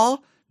law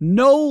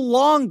no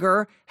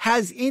longer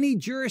has any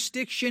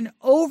jurisdiction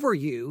over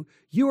you.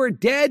 You are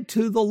dead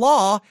to the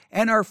law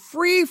and are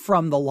free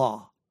from the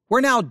law.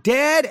 We're now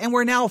dead and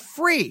we're now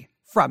free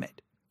from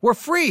it. We're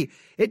free.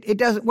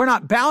 We're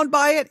not bound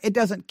by it. It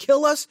doesn't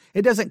kill us.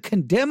 It doesn't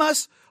condemn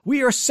us.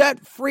 We are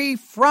set free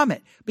from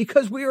it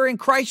because we are in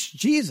Christ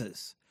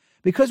Jesus.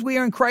 Because we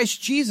are in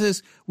Christ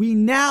Jesus, we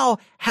now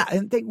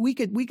we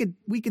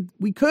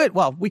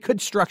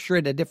could structure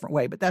it a different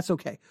way, but that's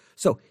okay.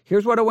 So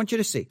here's what I want you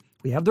to see.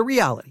 We have the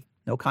reality,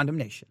 no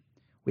condemnation.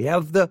 We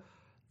have the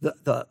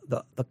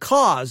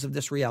cause of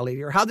this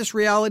reality, or how this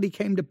reality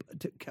came to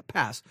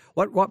pass.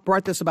 What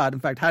brought this about? In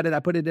fact, how did I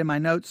put it in my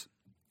notes?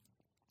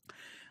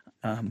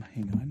 Hang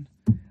on.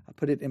 I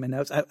put it in my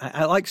notes.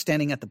 I like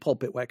standing at the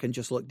pulpit where I can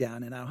just look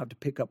down and I don't have to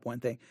pick up one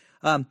thing.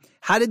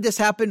 How did this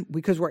happen?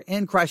 Because we're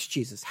in Christ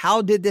Jesus.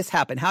 How did this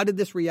happen? How did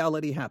this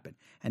reality happen?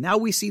 And now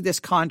we see this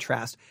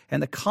contrast.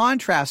 And the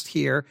contrast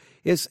here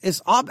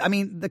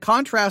the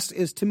contrast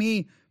is, to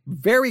me,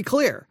 very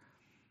clear.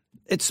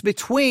 It's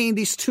between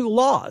these two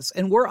laws,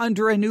 and we're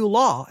under a new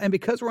law. And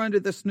because we're under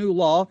this new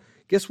law,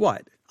 guess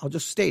what? I'll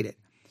just state it.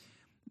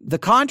 The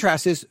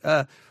contrast is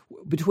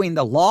between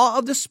the law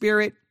of the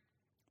Spirit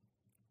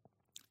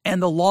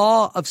and the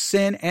law of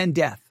sin and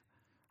death,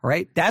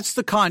 right? That's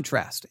the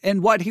contrast.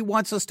 And what he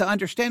wants us to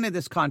understand in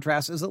this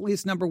contrast is, at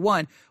least number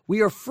one,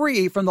 we are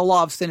free from the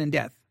law of sin and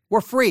death. We're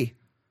free.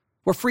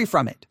 We're free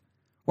from it.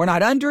 We're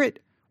not under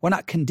it. We're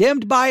not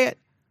condemned by it.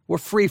 We're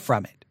free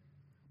from it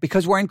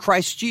because we're in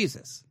Christ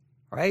Jesus,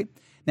 right?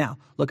 Now,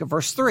 look at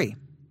verse 3.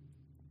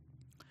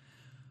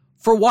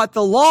 For what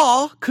the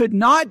law could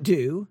not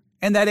do,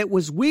 and that it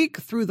was weak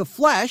through the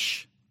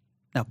flesh.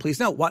 Now, please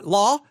note, what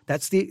law?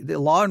 That's the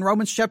law in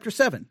Romans chapter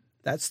 7.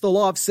 That's the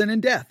law of sin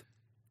and death.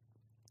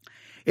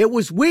 It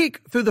was weak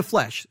through the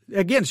flesh.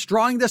 Again, it's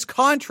drawing this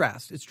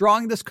contrast. It's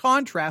drawing this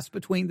contrast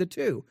between the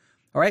two.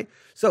 All right.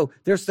 So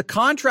there's the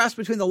contrast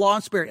between the law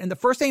and spirit. And the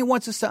first thing he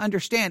wants us to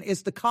understand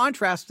is the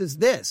contrast is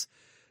this.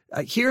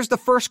 Here's the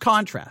first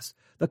contrast.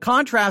 The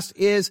contrast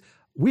is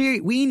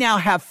we now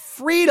have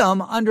freedom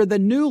under the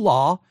new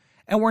law,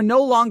 and we're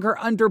no longer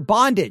under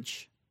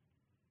bondage.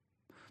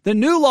 The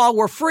new law,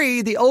 we're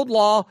free. The old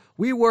law,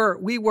 we were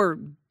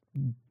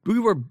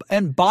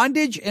in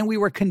bondage, and we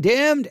were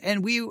condemned,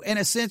 and we, in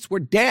a sense, were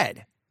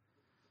dead.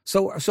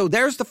 So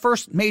there's the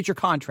first major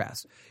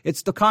contrast.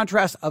 It's the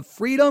contrast of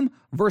freedom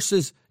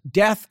versus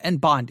death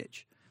and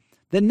bondage.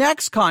 The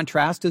next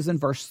contrast is in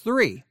verse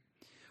 3.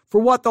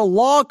 For what the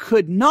law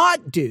could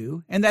not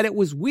do, and that it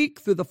was weak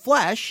through the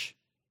flesh,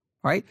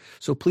 right?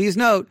 So please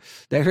note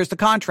that here's the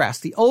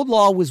contrast. The old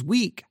law was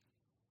weak.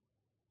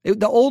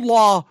 The old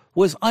law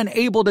was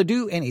unable to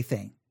do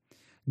anything.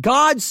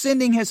 God,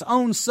 sending his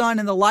own son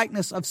in the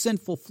likeness of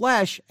sinful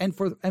flesh and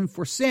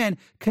for sin,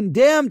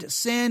 condemned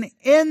sin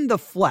in the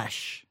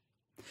flesh,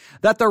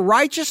 that the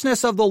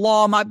righteousness of the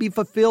law might be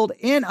fulfilled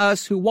in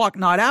us who walk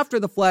not after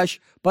the flesh,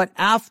 but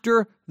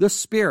after the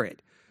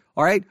Spirit.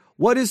 All right.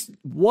 What is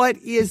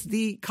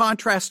the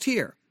contrast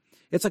here?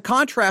 It's a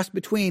contrast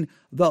between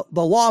the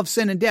law of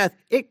sin and death.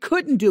 It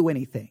couldn't do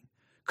anything.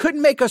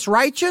 Couldn't make us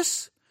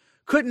righteous.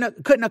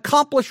 Couldn't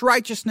accomplish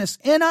righteousness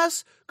in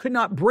us. Could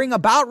not bring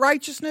about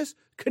righteousness.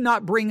 Could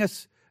not bring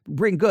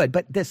good.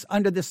 But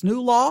under this new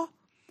law,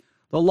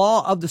 the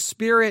law of the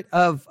Spirit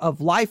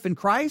of life in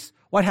Christ,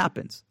 what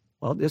happens?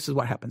 Well, this is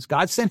what happens.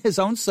 God sent his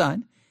own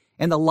son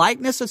in the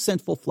likeness of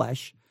sinful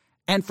flesh,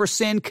 and for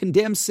sin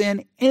condemned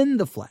sin in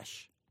the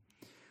flesh,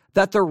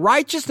 that the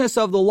righteousness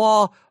of the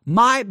law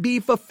might be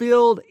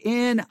fulfilled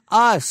in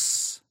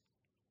us.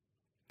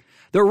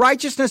 The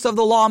righteousness of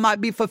the law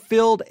might be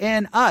fulfilled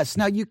in us.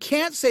 Now, you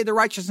can't say the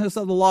righteousness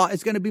of the law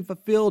is going to be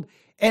fulfilled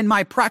in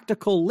my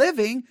practical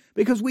living,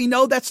 because we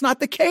know that's not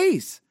the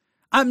case.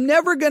 I'm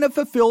never going to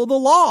fulfill the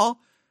law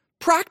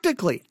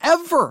practically,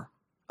 ever,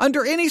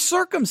 under any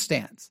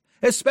circumstance,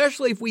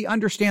 especially if we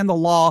understand the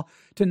law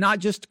to not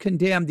just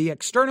condemn the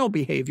external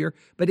behavior,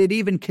 but it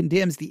even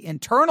condemns the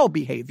internal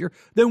behavior.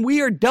 Then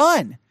we are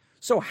done.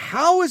 So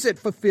how is it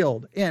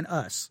fulfilled in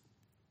us?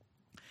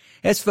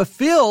 It's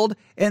fulfilled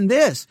in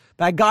this,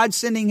 by God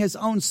sending his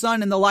own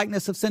son in the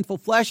likeness of sinful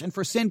flesh, and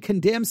for sin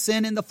condemned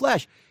sin in the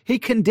flesh. He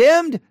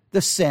condemned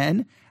the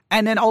sin,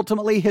 and then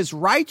ultimately his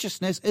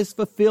righteousness is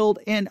fulfilled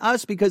in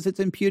us because it's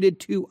imputed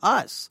to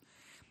us.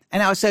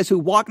 And now it says, who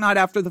walk not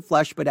after the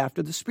flesh, but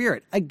after the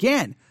Spirit.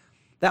 Again,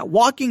 that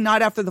walking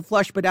not after the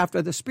flesh, but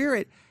after the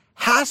Spirit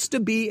has to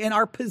be in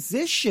our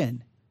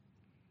position.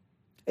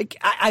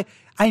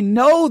 I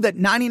know that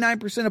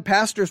 99% of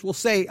pastors will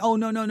say, oh,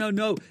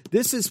 no.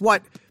 This is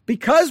what,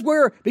 because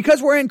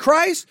we're in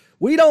Christ,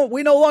 we no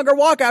longer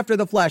walk after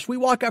the flesh. We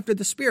walk after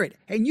the Spirit.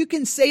 And you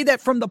can say that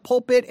from the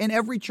pulpit in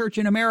every church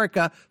in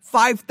America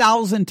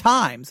 5,000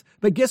 times.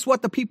 But guess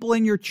what the people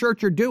in your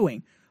church are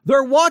doing?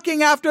 They're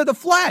walking after the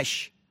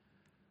flesh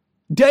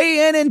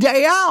day in and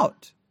day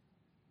out.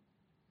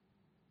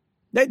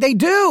 They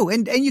do.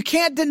 And you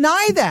can't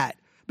deny that,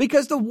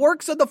 because the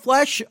works of the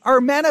flesh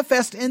are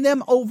manifest in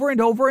them over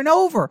and over and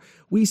over.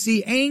 We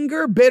see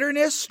anger,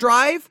 bitterness,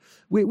 strife.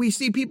 We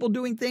see people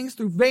doing things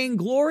through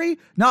vainglory,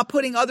 not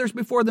putting others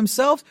before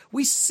themselves.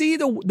 We see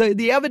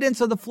the evidence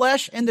of the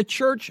flesh in the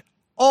church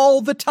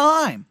all the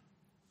time.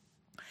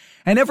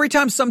 And every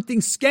time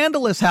something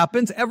scandalous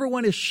happens,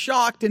 everyone is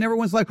shocked and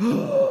everyone's like,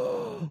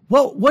 oh,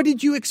 well, what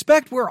did you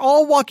expect? We're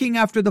all walking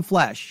after the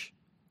flesh.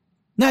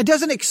 Now, it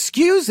doesn't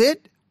excuse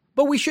it,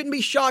 but we shouldn't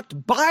be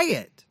shocked by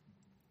it.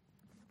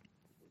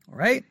 All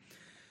right.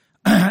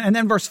 And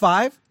then verse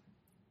 5.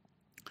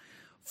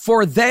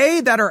 For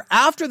they that are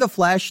after the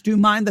flesh do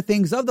mind the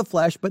things of the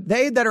flesh, but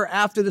they that are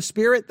after the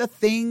Spirit, the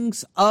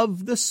things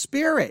of the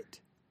Spirit.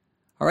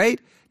 All right.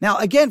 Now,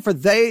 again, for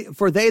they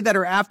that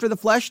are after the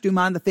flesh do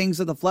mind the things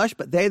of the flesh,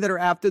 but they that are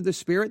after the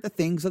Spirit, the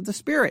things of the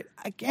Spirit.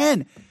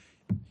 Again,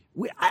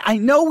 I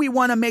know we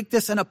want to make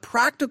this in a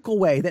practical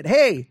way that,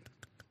 hey,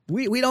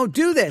 we don't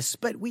do this,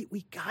 but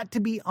we got to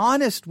be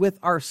honest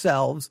with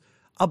ourselves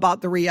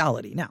about the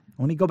reality. Now,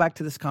 let me go back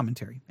to this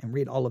commentary and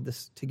read all of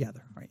this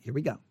together. All right, here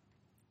we go.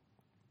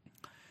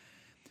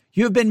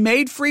 You have been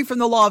made free from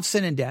the law of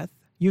sin and death.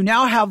 You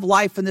now have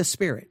life in the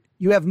Spirit.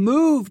 You have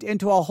moved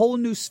into a whole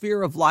new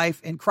sphere of life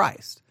in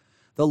Christ.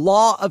 The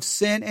law of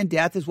sin and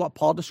death is what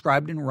Paul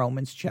described in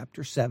Romans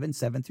chapter 7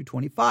 through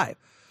 25.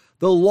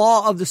 The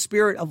law of the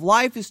Spirit of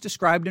life is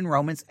described in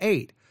Romans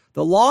 8.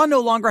 The law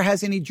no longer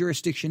has any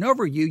jurisdiction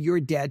over you.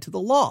 You're dead to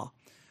the law.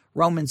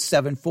 Romans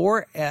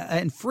 7:4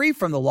 and free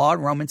from the law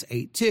in Romans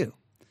 8:2.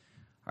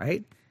 All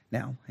right.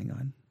 Now, hang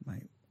on.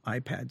 My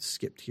iPad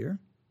skipped here.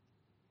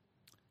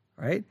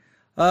 All right.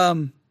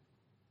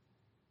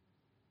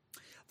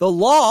 The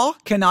law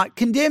cannot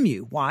condemn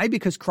you. Why?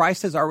 Because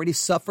Christ has already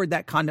suffered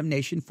that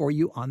condemnation for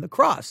you on the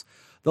cross.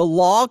 The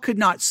law could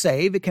not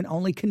save. It can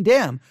only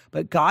condemn.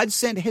 But God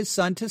sent his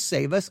Son to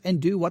save us and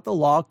do what the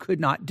law could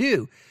not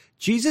do.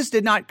 Jesus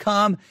did not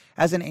come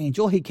as an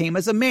angel. He came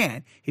as a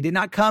man. He did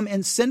not come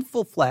in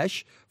sinful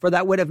flesh, for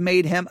that would have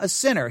made him a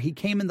sinner. He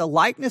came in the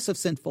likeness of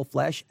sinful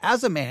flesh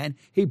as a man.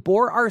 He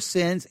bore our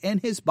sins in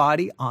his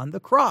body on the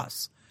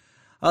cross.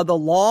 The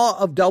law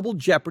of double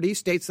jeopardy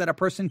states that a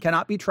person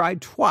cannot be tried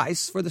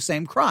twice for the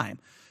same crime.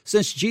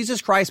 Since Jesus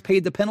Christ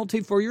paid the penalty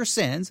for your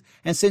sins,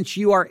 and since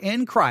you are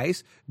in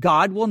Christ,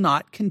 God will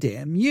not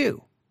condemn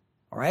you.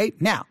 All right?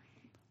 Now,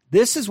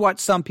 this is what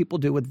some people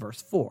do with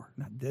verse 4.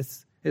 Now,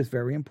 this is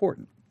very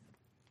important.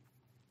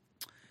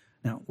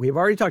 Now, we've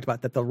already talked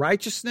about that the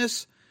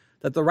righteousness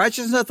of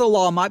the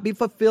law might be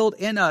fulfilled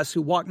in us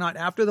who walk not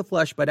after the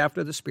flesh, but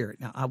after the Spirit.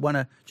 Now, I want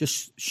to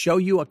just show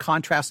you a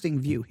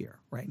contrasting view here,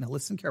 right? Now,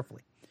 listen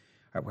carefully.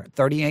 All right, we're at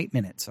 38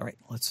 minutes. All right,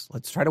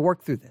 let's try to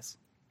work through this,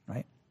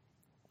 right?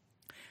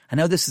 I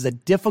know this is a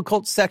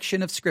difficult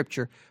section of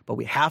Scripture, but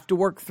we have to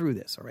work through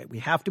this, all right? We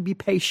have to be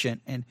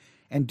patient and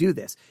do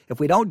this. If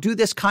we don't do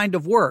this kind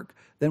of work,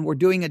 then we're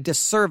doing a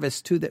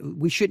disservice to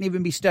we shouldn't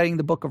even be studying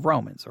the book of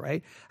Romans, all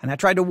right? And I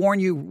tried to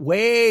warn you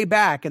way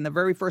back in the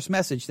very first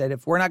message that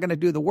if we're not going to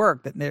do the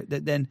work,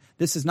 then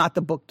this is not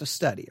the book to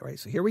study, all right?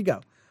 So here we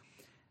go.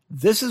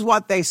 This is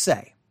what they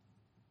say.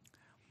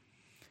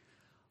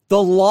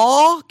 The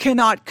law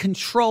cannot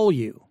control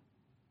you.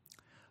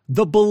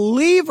 The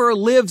believer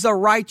lives a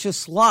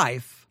righteous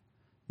life,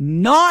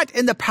 not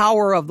in the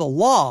power of the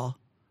law,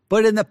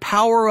 but in the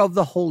power of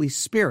the Holy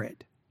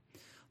Spirit.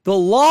 The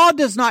law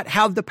does not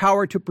have the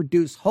power to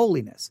produce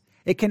holiness.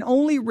 It can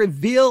only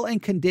reveal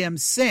and condemn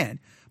sin,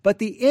 but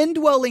the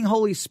indwelling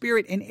Holy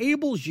Spirit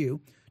enables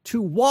you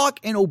to walk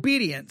in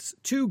obedience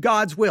to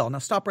God's will. Now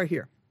stop right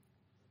here.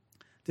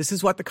 This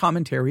is what the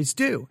commentaries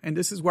do, and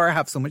this is where I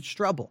have so much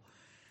trouble.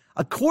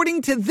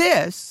 According to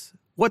this,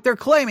 what they're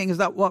claiming is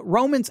that what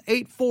Romans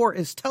 8:4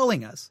 is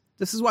telling us,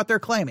 this is what they're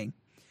claiming,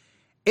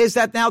 is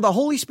that now the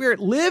Holy Spirit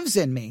lives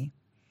in me,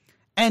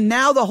 and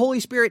now the Holy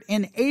Spirit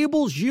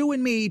enables you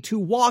and me to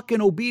walk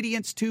in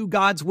obedience to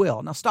God's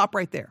will. Now stop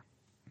right there.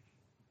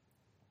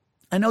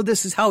 I know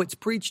this is how it's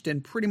preached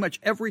in pretty much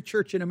every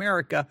church in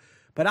America,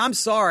 but I'm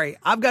sorry,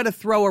 I've got to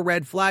throw a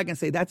red flag and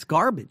say that's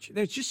garbage.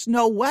 There's just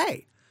no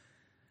way.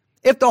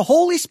 If the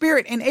Holy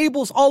Spirit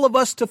enables all of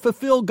us to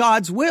fulfill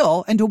God's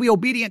will and to be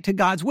obedient to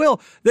God's will,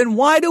 then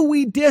why do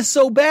we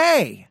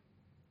disobey?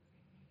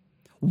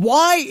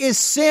 Why is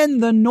sin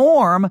the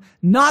norm,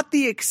 not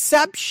the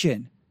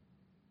exception?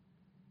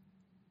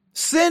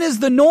 Sin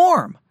is the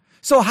norm.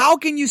 So how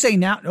can you say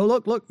now, no,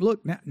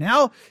 look,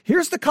 now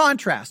here's the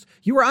contrast.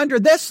 You were under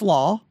this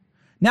law.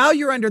 Now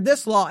you're under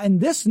this law,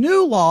 and this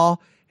new law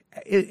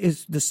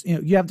is this,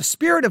 you have the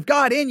Spirit of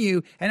God in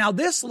you, and now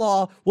this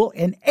law will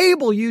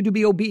enable you to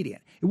be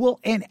obedient. It will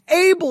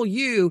enable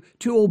you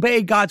to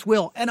obey God's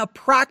will in a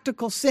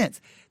practical sense.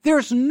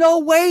 There's no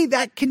way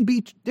that can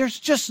be, there's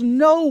just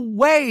no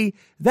way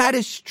that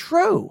is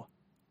true.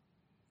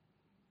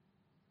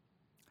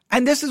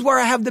 And this is where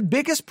I have the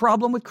biggest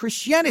problem with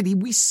Christianity.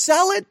 We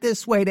sell it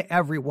this way to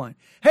everyone.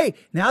 Hey,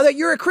 now that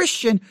you're a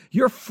Christian,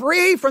 you're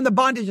free from the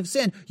bondage of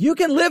sin. You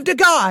can live to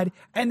God,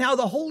 and now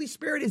the Holy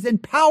Spirit is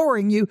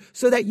empowering you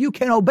so that you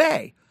can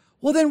obey.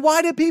 Well, then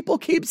why do people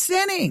keep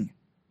sinning?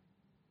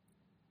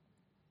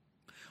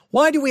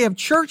 Why do we have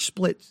church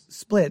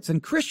splits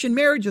and Christian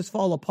marriages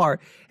fall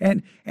apart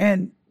and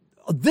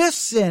this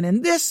sin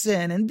and this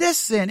sin and this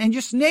sin, and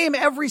just name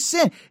every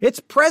sin?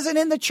 It's present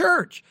in the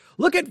church.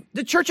 Look at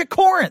the church at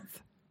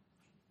Corinth.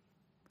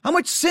 How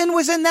much sin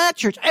was in that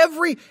church?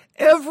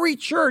 Every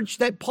church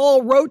that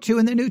Paul wrote to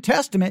in the New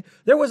Testament,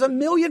 there was a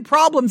million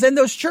problems in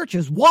those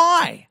churches.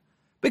 Why?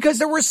 Because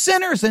there were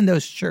sinners in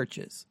those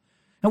churches.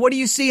 And what do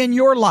you see in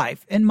your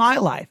life, in my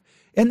life,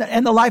 in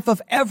the life of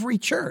every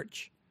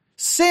church?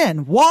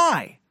 Sin.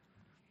 Why?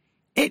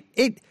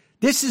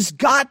 This has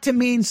got to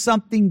mean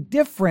something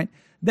different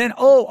then,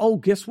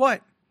 guess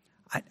what?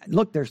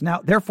 Look, there's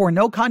now, therefore,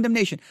 no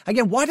condemnation.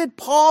 Again, what did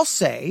Paul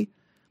say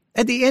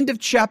at the end of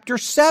chapter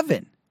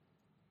 7?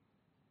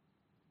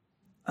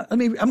 I'm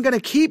going to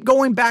keep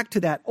going back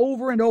to that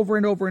over and over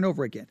and over and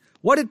over again.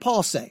 What did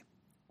Paul say?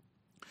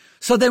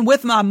 So then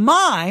with my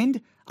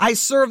mind, I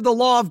serve the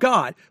law of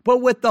God,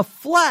 but with the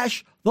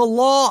flesh, the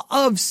law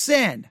of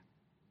sin.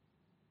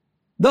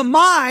 The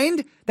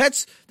mind,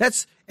 that's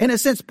in a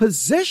sense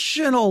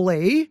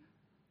positionally,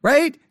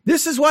 right?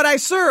 This is what I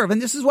serve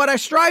and this is what I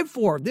strive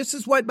for. This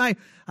is what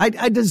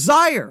I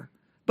desire.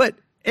 But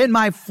in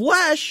my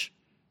flesh,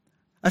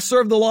 I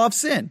serve the law of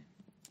sin.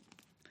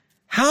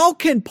 How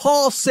can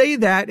Paul say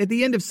that at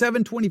the end of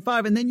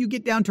 7:25 and then you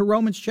get down to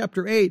Romans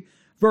chapter 8,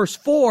 verse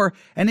 4,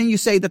 and then you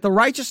say that the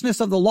righteousness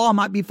of the law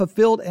might be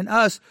fulfilled in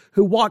us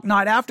who walk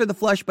not after the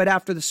flesh, but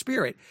after the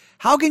Spirit?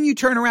 How can you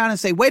turn around and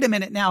say, wait a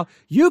minute now,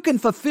 you can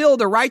fulfill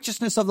the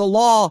righteousness of the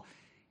law,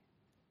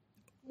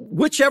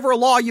 whichever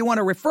law you want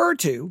to refer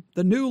to,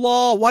 the new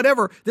law,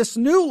 whatever, this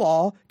new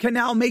law can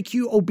now make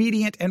you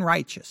obedient and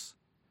righteous.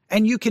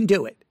 And you can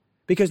do it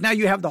because now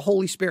you have the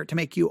Holy Spirit to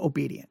make you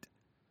obedient.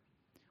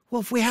 Well,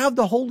 if we have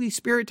the Holy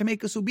Spirit to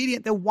make us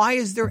obedient, then why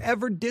is there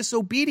ever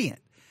disobedient?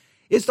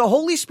 Is the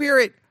Holy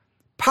Spirit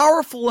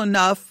powerful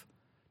enough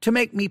to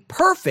make me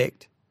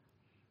perfect?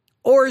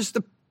 Or is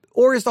the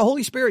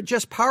Holy Spirit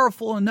just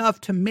powerful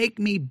enough to make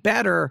me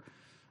better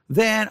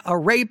than a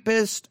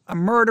rapist, a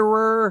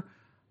murderer,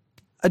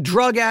 a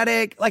drug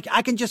addict? Like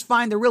I can just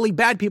find the really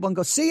bad people and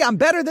go, see, I'm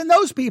better than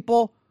those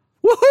people.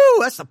 Woohoo!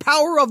 That's the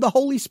power of the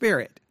Holy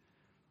Spirit.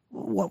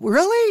 What,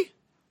 really?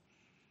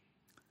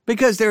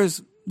 Because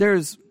there's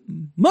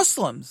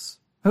Muslims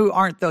who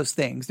aren't those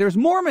things. There's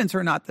Mormons who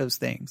are not those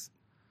things.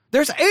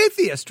 There's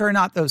atheists who are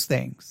not those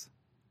things.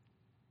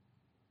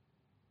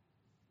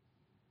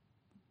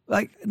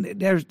 Like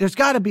there's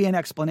got to be an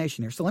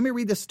explanation here. So let me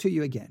read this to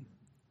you again.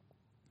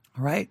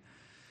 All right?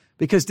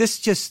 Because this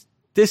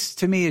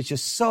to me is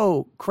just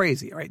so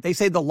crazy. All right? They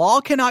say the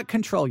law cannot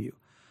control you.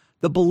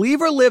 The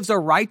believer lives a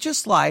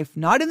righteous life,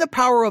 not in the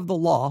power of the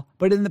law,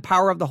 but in the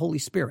power of the Holy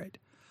Spirit.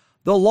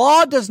 The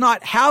law does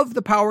not have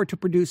the power to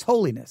produce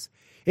holiness.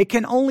 It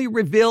can only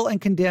reveal and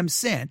condemn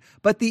sin.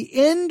 But the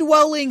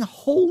indwelling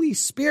Holy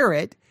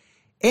Spirit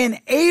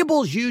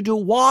enables you to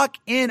walk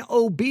in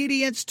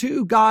obedience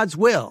to God's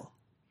will.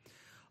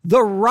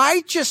 The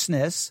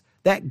righteousness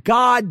that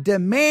God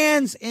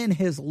demands in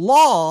his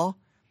law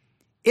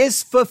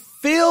is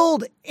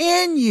fulfilled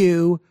in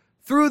you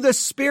through the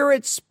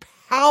Spirit's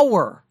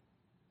power.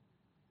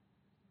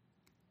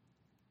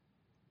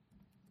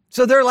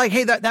 So they're like,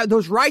 hey,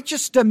 those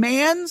righteous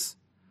demands,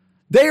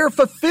 they are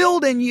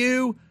fulfilled in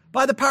you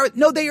by the power.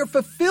 No, they are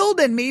fulfilled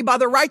in me by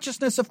the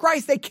righteousness of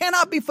Christ. They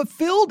cannot be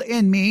fulfilled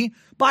in me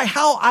by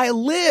how I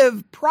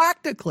live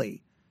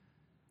practically.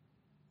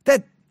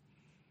 That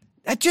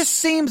just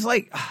seems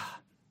like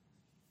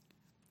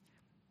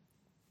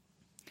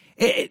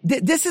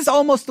this is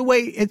almost the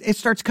way it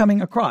starts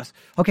coming across.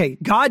 Okay,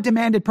 God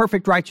demanded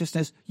perfect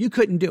righteousness. You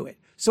couldn't do it.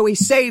 So he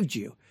saved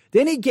you.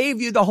 Then he gave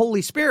you the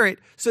Holy Spirit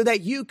so that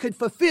you could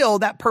fulfill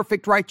that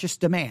perfect righteous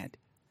demand.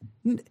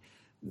 Then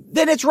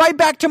it's right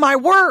back to my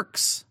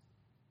works.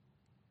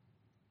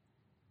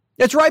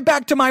 It's right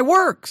back to my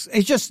works.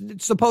 It's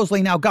just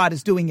supposedly now God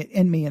is doing it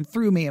in me and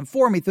through me and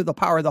for me through the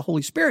power of the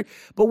Holy Spirit.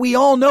 But we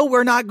all know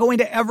we're not going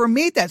to ever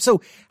meet that.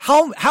 So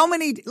how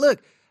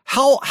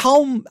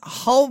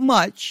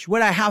much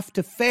would I have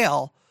to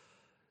fail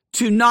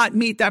to not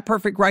meet that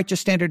perfect righteous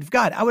standard of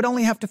God? I would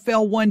only have to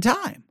fail one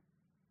time.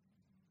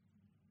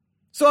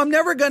 So I'm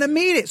never going to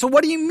meet it. So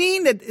what do you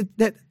mean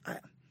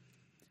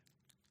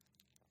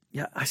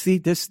yeah, I see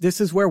this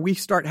is where we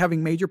start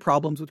having major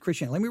problems with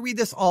Christianity. Let me read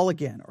this all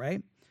again, all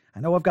right? I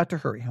know I've got to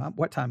hurry. Huh?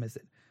 What time is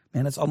it?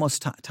 Man, it's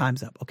almost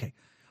time's up. Okay.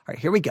 All right,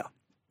 here we go.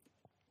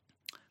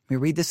 Let me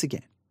read this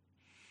again.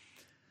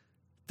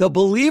 The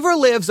believer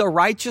lives a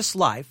righteous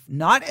life,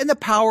 not in the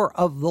power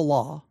of the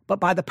law, but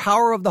by the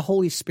power of the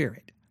Holy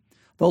Spirit.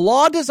 The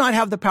law does not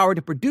have the power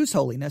to produce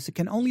holiness. It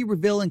can only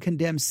reveal and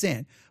condemn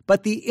sin.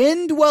 But the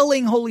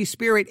indwelling Holy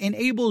Spirit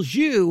enables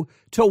you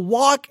to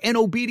walk in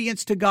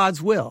obedience to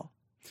God's will.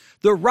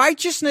 The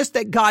righteousness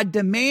that God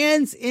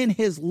demands in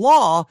his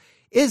law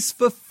is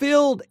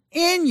fulfilled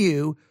in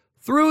you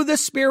through the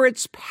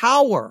Spirit's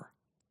power.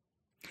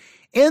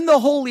 In the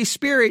Holy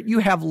Spirit, you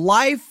have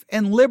life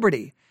and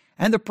liberty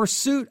and the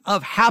pursuit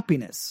of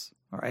happiness.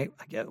 All right,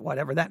 I get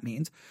whatever that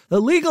means. The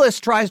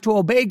legalist tries to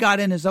obey God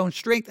in his own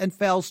strength and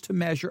fails to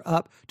measure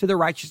up to the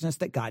righteousness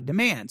that God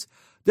demands.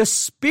 The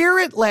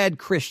Spirit-led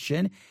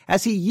Christian,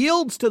 as he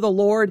yields to the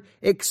Lord,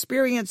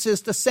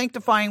 experiences the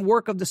sanctifying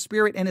work of the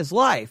Spirit in his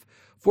life.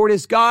 For it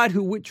is God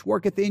which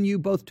worketh in you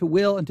both to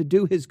will and to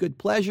do his good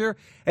pleasure.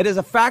 It is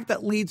a fact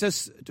that leads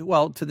us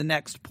to the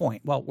next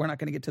point. Well, we're not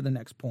going to get to the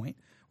next point.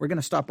 We're going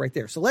to stop right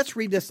there. So let's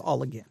read this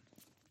all again.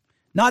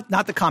 Not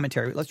the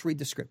commentary. Let's read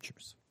the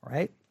scriptures. All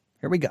right,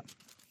 here we go.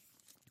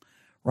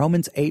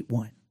 Romans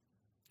 8:1.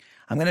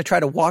 I'm going to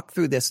try to walk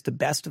through this to the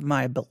best of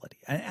my ability.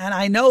 And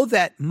I know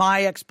that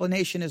my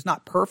explanation is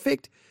not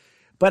perfect,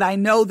 but I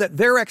know that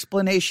their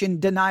explanation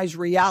denies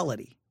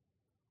reality.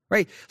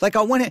 Right? Like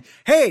I want to,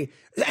 hey,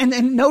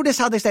 and notice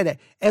how they say that.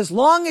 As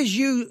long as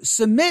you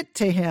submit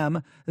to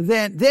him,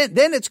 then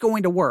it's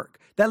going to work.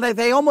 That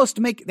they almost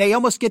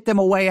get them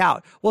a way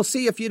out. Well,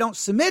 see, if you don't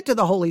submit to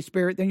the Holy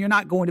Spirit, then you're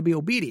not going to be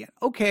obedient.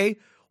 Okay,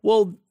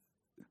 well,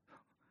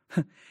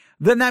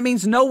 then that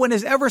means no one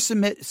is ever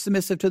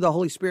submissive to the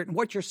Holy Spirit. And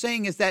what you're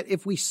saying is that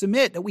if we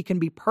submit, that we can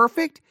be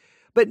perfect.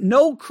 But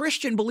no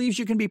Christian believes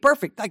you can be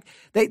perfect. Like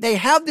they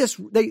have this,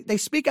 they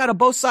speak out of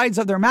both sides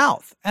of their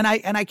mouth. And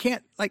I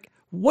can't, like,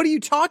 what are you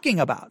talking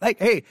about? Like,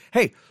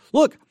 hey,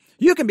 look,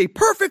 you can be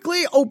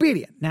perfectly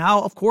obedient.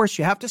 Now, of course,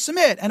 you have to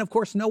submit. And of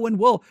course, no one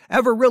will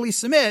ever really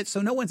submit.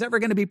 So no one's ever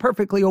going to be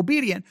perfectly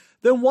obedient.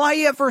 Then why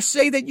ever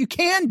say that you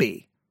can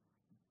be?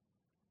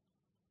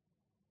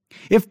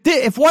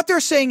 If what they're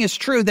saying is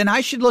true, then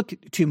I should look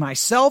to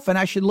myself and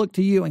I should look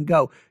to you and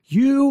go,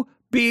 you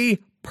be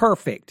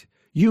perfect.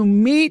 You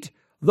meet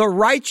the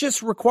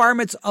righteous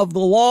requirements of the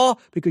law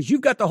because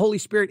you've got the Holy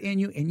Spirit in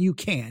you and you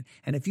can.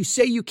 And if you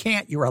say you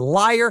can't, you're a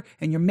liar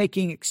and you're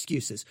making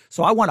excuses.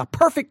 So I want a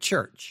perfect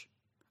church.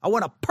 I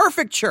want a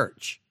perfect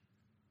church.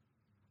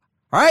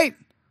 All right?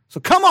 So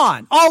come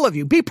on, all of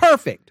you, be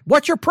perfect.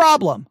 What's your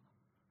problem?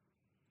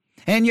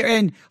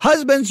 And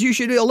husbands, you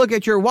should look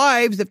at your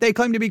wives if they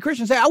claim to be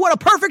Christians, say, I want a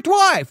perfect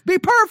wife. Be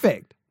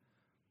perfect.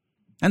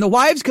 And the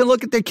wives can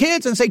look at their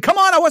kids and say, come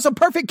on, I want some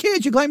perfect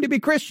kids. You claim to be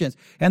Christians.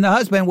 And the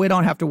husband, we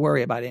don't have to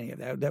worry about any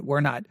of that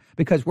we're not,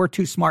 because we're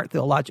too smart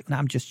theologically. No,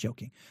 I'm just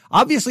joking.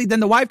 Obviously, then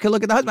the wife can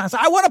look at the husband and say,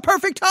 I want a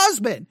perfect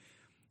husband.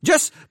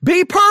 Just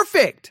be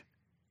perfect.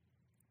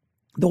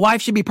 The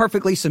wife should be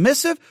perfectly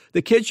submissive.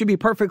 The kids should be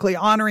perfectly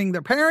honoring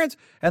their parents.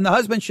 And the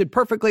husband should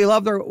perfectly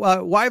love their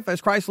wife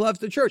as Christ loves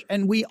the church.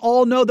 And we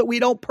all know that we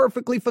don't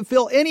perfectly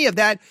fulfill any of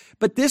that.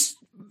 But this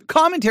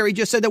commentary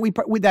just said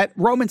that that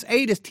Romans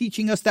 8 is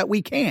teaching us that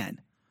we can.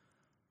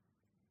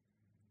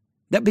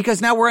 That because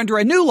now we're under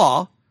a new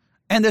law,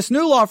 and this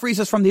new law frees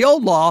us from the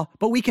old law,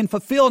 but we can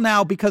fulfill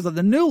now because of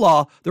the new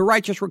law the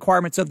righteous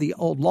requirements of the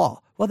old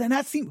law. Well, then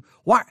that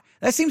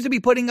seems to be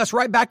putting us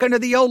right back under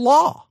the old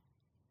law.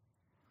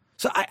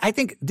 So I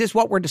think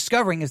what we're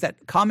discovering is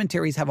that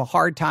commentaries have a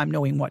hard time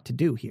knowing what to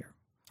do here.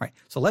 All right,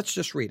 so let's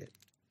just read it,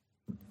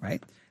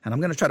 right? And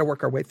I'm going to try to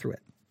work our way through it.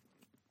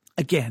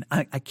 Again,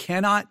 I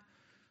cannot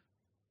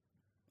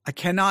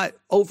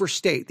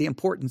overstate the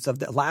importance of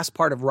the last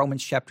part of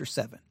Romans chapter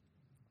 7.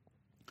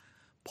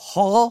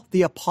 Paul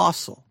the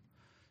apostle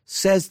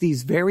says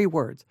these very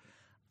words.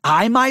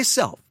 I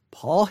myself,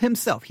 Paul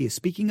himself, he is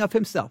speaking of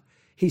himself.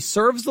 He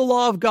serves the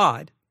law of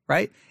God,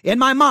 right? In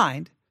my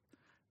mind,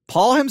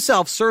 Paul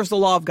himself serves the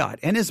law of God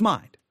in his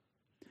mind.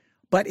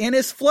 But in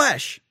his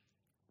flesh,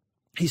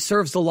 he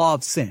serves the law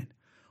of sin.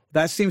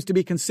 That seems to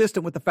be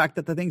consistent with the fact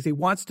that the things he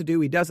wants to do,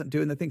 he doesn't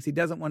do, and the things he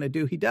doesn't want to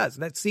do, he does.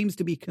 That seems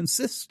to be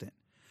consistent.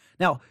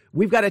 Now,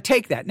 we've got to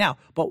take that. Now,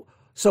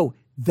 so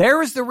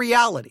there is the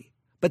reality.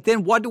 But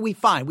then what do we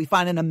find? We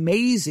find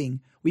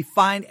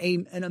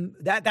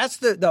that's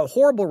the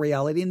horrible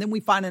reality. And then we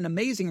find an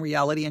amazing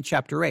reality in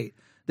chapter 8.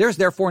 There's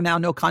therefore now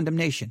no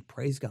condemnation.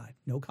 Praise God.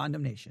 No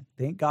condemnation.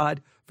 Thank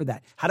God for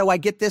that. How do I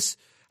get this?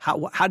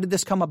 How did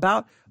this come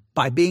about?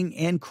 By being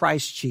in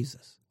Christ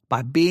Jesus.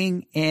 By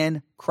being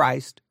in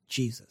Christ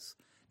Jesus.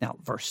 Now,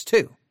 verse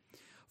 2.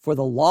 For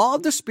the law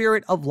of the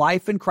Spirit of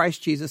life in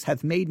Christ Jesus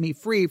hath made me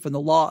free from the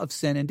law of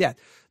sin and death.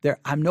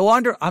 I'm no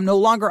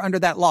longer under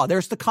that law.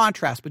 There's the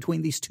contrast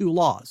between these two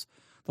laws.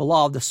 The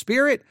law of the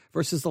Spirit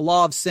versus the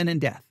law of sin and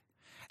death.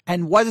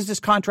 And what does this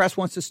contrast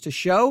wants us to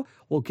show?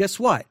 Well, guess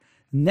what?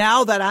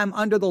 Now that I'm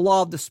under the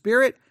law of the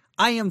Spirit,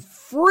 I am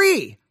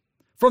free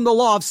from the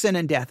law of sin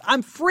and death.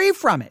 I'm free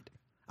from it.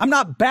 I'm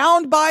not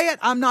bound by it.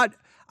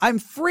 I'm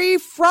free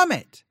from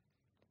it.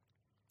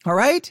 All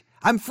right?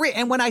 I'm free.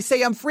 And when I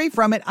say I'm free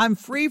from it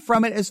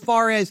as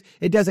far as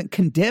it doesn't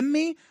condemn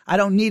me. I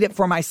don't need it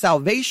for my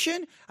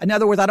salvation. In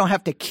other words, I don't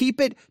have to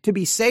keep it to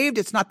be saved.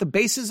 It's not the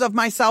basis of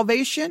my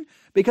salvation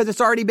because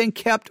it's already been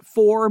kept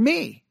for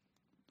me.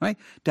 Right?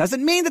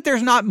 Doesn't mean that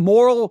there's not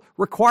moral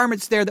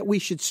requirements there that we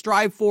should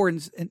strive for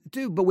and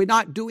do, but we're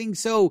not doing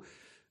so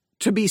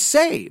to be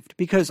saved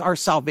because our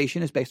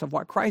salvation is based on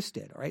what Christ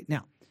did. All right.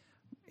 Now,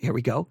 here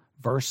we go.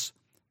 Verse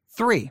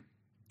 3.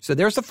 So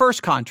there's the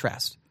first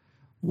contrast.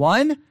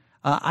 One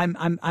of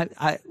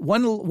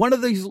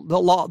these,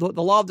 the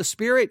law of the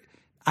Spirit,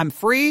 I'm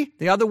free.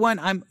 The other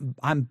one,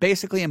 I'm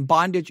basically in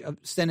bondage of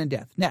sin and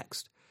death.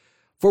 Next,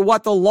 for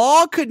what the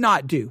law could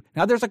not do.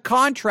 Now there's a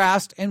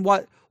contrast in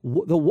what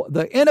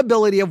the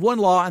inability of one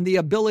law and the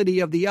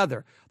ability of the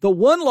other. The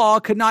one law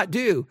could not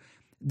do,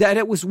 that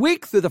it was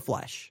weak through the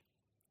flesh.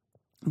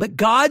 But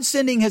God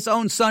sending his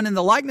own Son in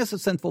the likeness of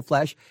sinful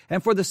flesh,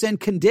 and for the sin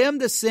condemned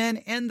the sin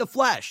in the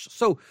flesh.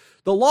 So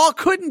the law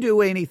couldn't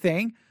do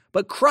anything,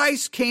 but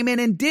Christ came in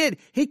and did.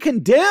 He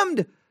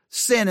condemned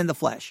sin in the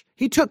flesh.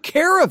 He took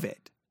care of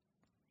it.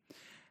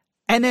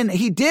 And then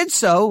he did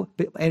so,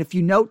 and if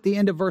you note the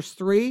end of verse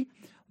 3,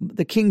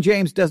 the King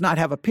James does not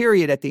have a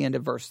period at the end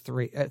of verse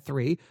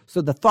 3,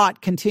 so the thought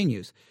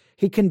continues.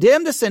 He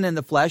condemned the sin in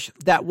the flesh,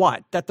 that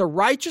what? That the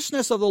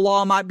righteousness of the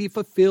law might be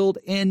fulfilled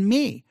in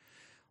me.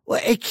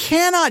 Well, it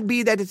cannot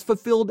be that it's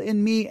fulfilled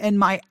in me and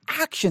my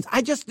actions.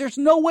 There's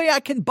no way I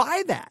can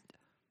buy that.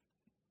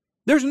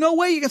 There's no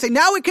way you can say,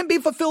 now it can be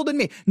fulfilled in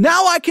me.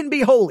 Now I can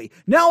be holy.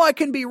 Now I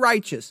can be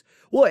righteous.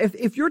 Well,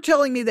 if you're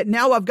telling me that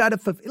now I've got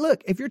to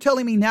if you're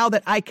telling me now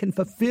that I can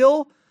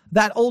fulfill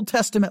that Old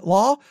Testament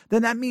law,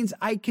 then that means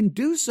I can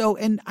do so,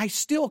 and I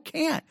still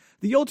can't.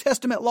 The Old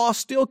Testament law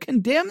still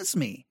condemns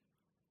me.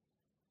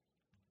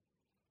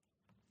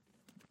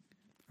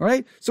 All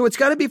right? So it's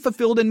got to be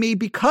fulfilled in me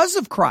because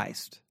of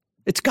Christ.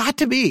 It's got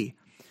to be.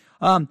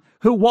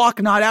 Who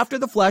walk not after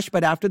the flesh,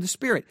 but after the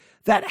Spirit.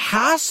 That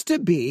has to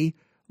be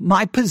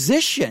my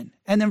position.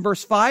 And then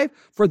verse 5,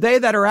 for they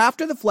that are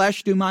after the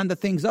flesh do mind the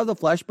things of the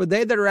flesh, but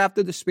they that are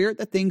after the Spirit,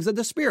 the things of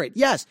the Spirit.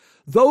 Yes,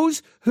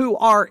 those who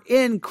are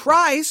in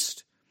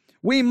Christ,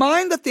 we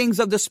mind the things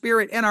of the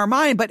Spirit in our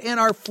mind, but in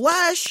our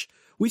flesh,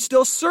 we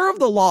still serve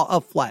the law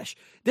of flesh.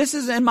 This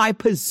is in my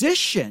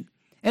position.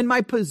 In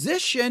my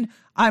position,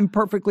 I'm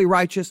perfectly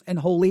righteous and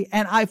holy,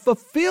 and I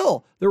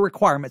fulfill the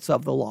requirements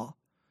of the law.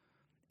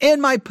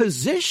 In my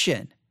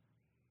position,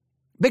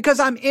 because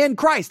I'm in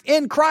Christ.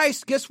 In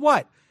Christ, guess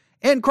what?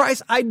 In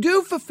Christ, I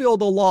do fulfill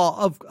the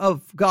law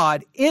of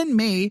God in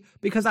me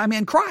because I'm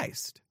in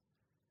Christ.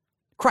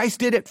 Christ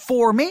did it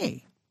for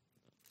me.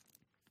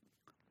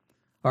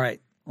 All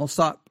right, I'll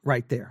stop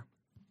right there.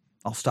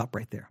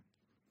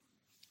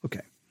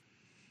 Okay.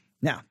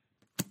 Now,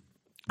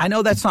 I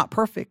know that's not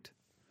perfect,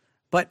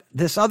 but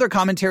this other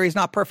commentary is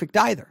not perfect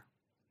either.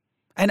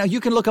 I know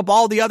you can look up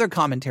all the other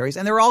commentaries,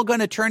 and they're all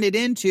going to turn it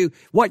into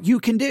what you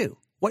can do,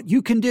 what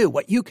you can do,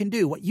 what you can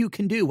do, what you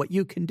can do, what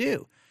you can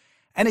do.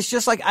 And it's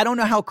just like, I don't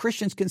know how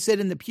Christians can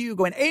sit in the pew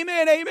going,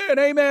 amen, amen,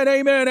 amen,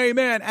 amen,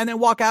 amen, and then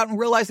walk out and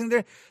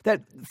realizing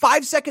that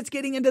 5 seconds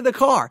getting into the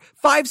car,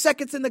 5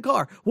 seconds in the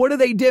car, what do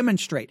they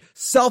demonstrate?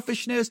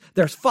 Selfishness,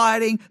 there's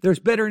fighting, there's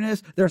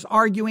bitterness, there's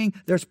arguing,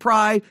 there's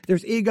pride,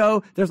 there's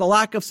ego, there's a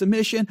lack of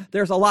submission,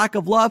 there's a lack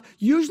of love.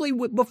 Usually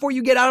before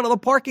you get out of the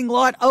parking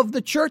lot of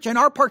the church, and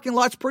our parking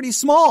lot's pretty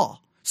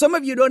small. Some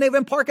of you don't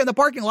even park in the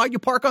parking lot, you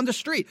park on the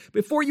street.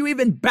 Before you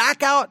even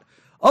back out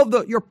of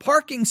your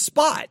parking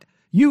spot,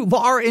 you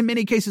are, in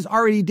many cases,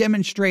 already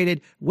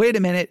demonstrated, wait a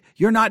minute,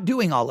 you're not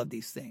doing all of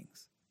these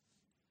things.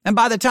 And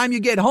by the time you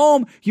get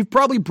home, you've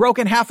probably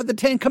broken half of the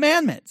 10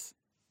 commandments.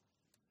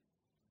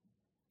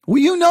 Well,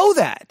 you know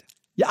that.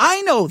 Yeah,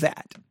 I know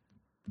that.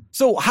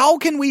 So how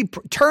can we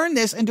turn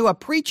this into a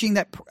preaching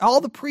that all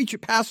the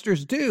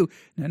pastors do?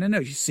 No.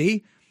 You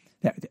see,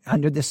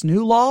 under this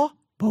new law,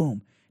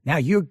 boom. Now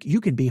you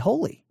can be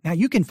holy. Now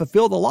you can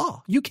fulfill the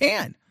law. You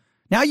can.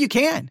 Now you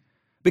can.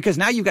 Because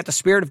now you've got the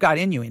Spirit of God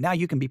in you, and now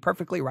you can be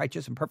perfectly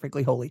righteous and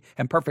perfectly holy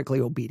and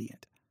perfectly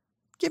obedient.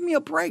 Give me a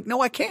break.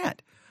 No, I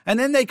can't. And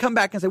then they come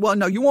back and say, well,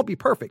 no, you won't be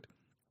perfect.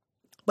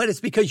 But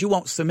it's because you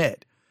won't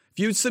submit. If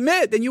you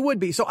submit, then you would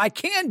be. So I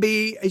can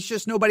be, it's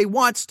just nobody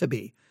wants to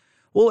be.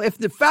 Well, if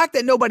the fact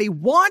that nobody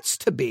wants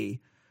to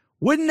be,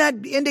 wouldn't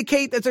that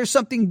indicate that there's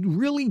something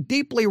really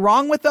deeply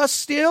wrong with us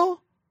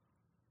still?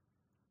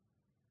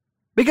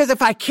 Because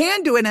if I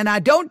can do it and I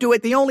don't do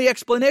it, the only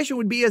explanation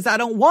would be is I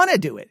don't want to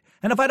do it.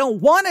 And if I don't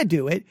want to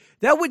do it,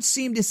 that would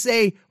seem to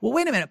say, well,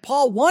 wait a minute,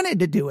 Paul wanted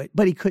to do it,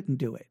 but he couldn't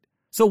do it.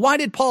 So why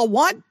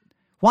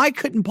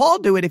couldn't Paul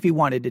do it if he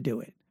wanted to do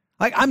it?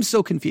 I'm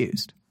so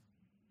confused.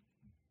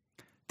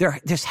 There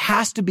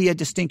has to be a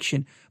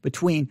distinction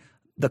between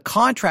the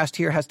contrast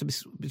here has to be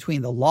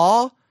between the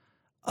law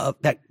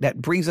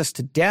that brings us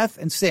to death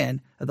and sin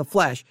of the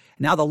flesh.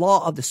 Now the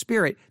law of the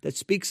Spirit that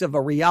speaks of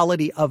a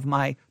reality of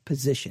my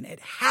position.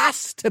 It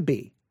has to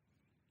be.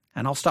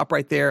 And I'll stop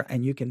right there,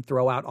 and you can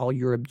throw out all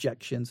your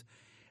objections.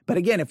 But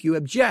again, if you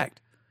object,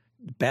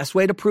 the best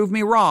way to prove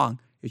me wrong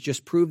is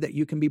just prove that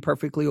you can be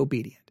perfectly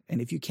obedient.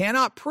 And if you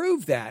cannot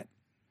prove that,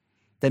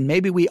 then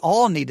maybe we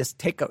all need to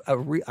take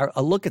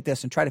a look at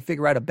this and try to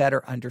figure out a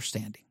better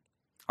understanding.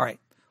 All right,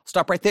 I'll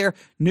stop right there.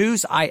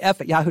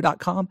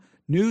 newsif@yahoo.com,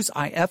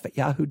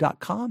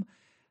 newsif@yahoo.com.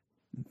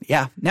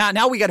 Yeah,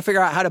 now we got to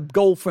figure out how to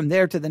go from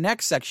there to the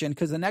next section,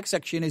 because the next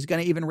section is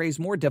going to even raise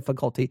more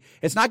difficulty.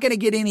 It's not going to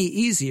get any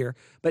easier,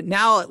 but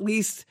now at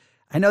least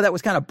I know that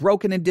was kind of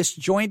broken and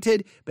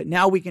disjointed, but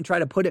now we can try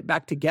to put it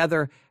back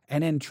together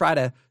and then try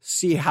to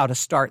see how to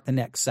start the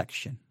next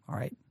section. All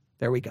right,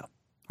 there we go.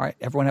 All right,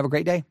 everyone have a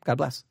great day. God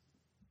bless.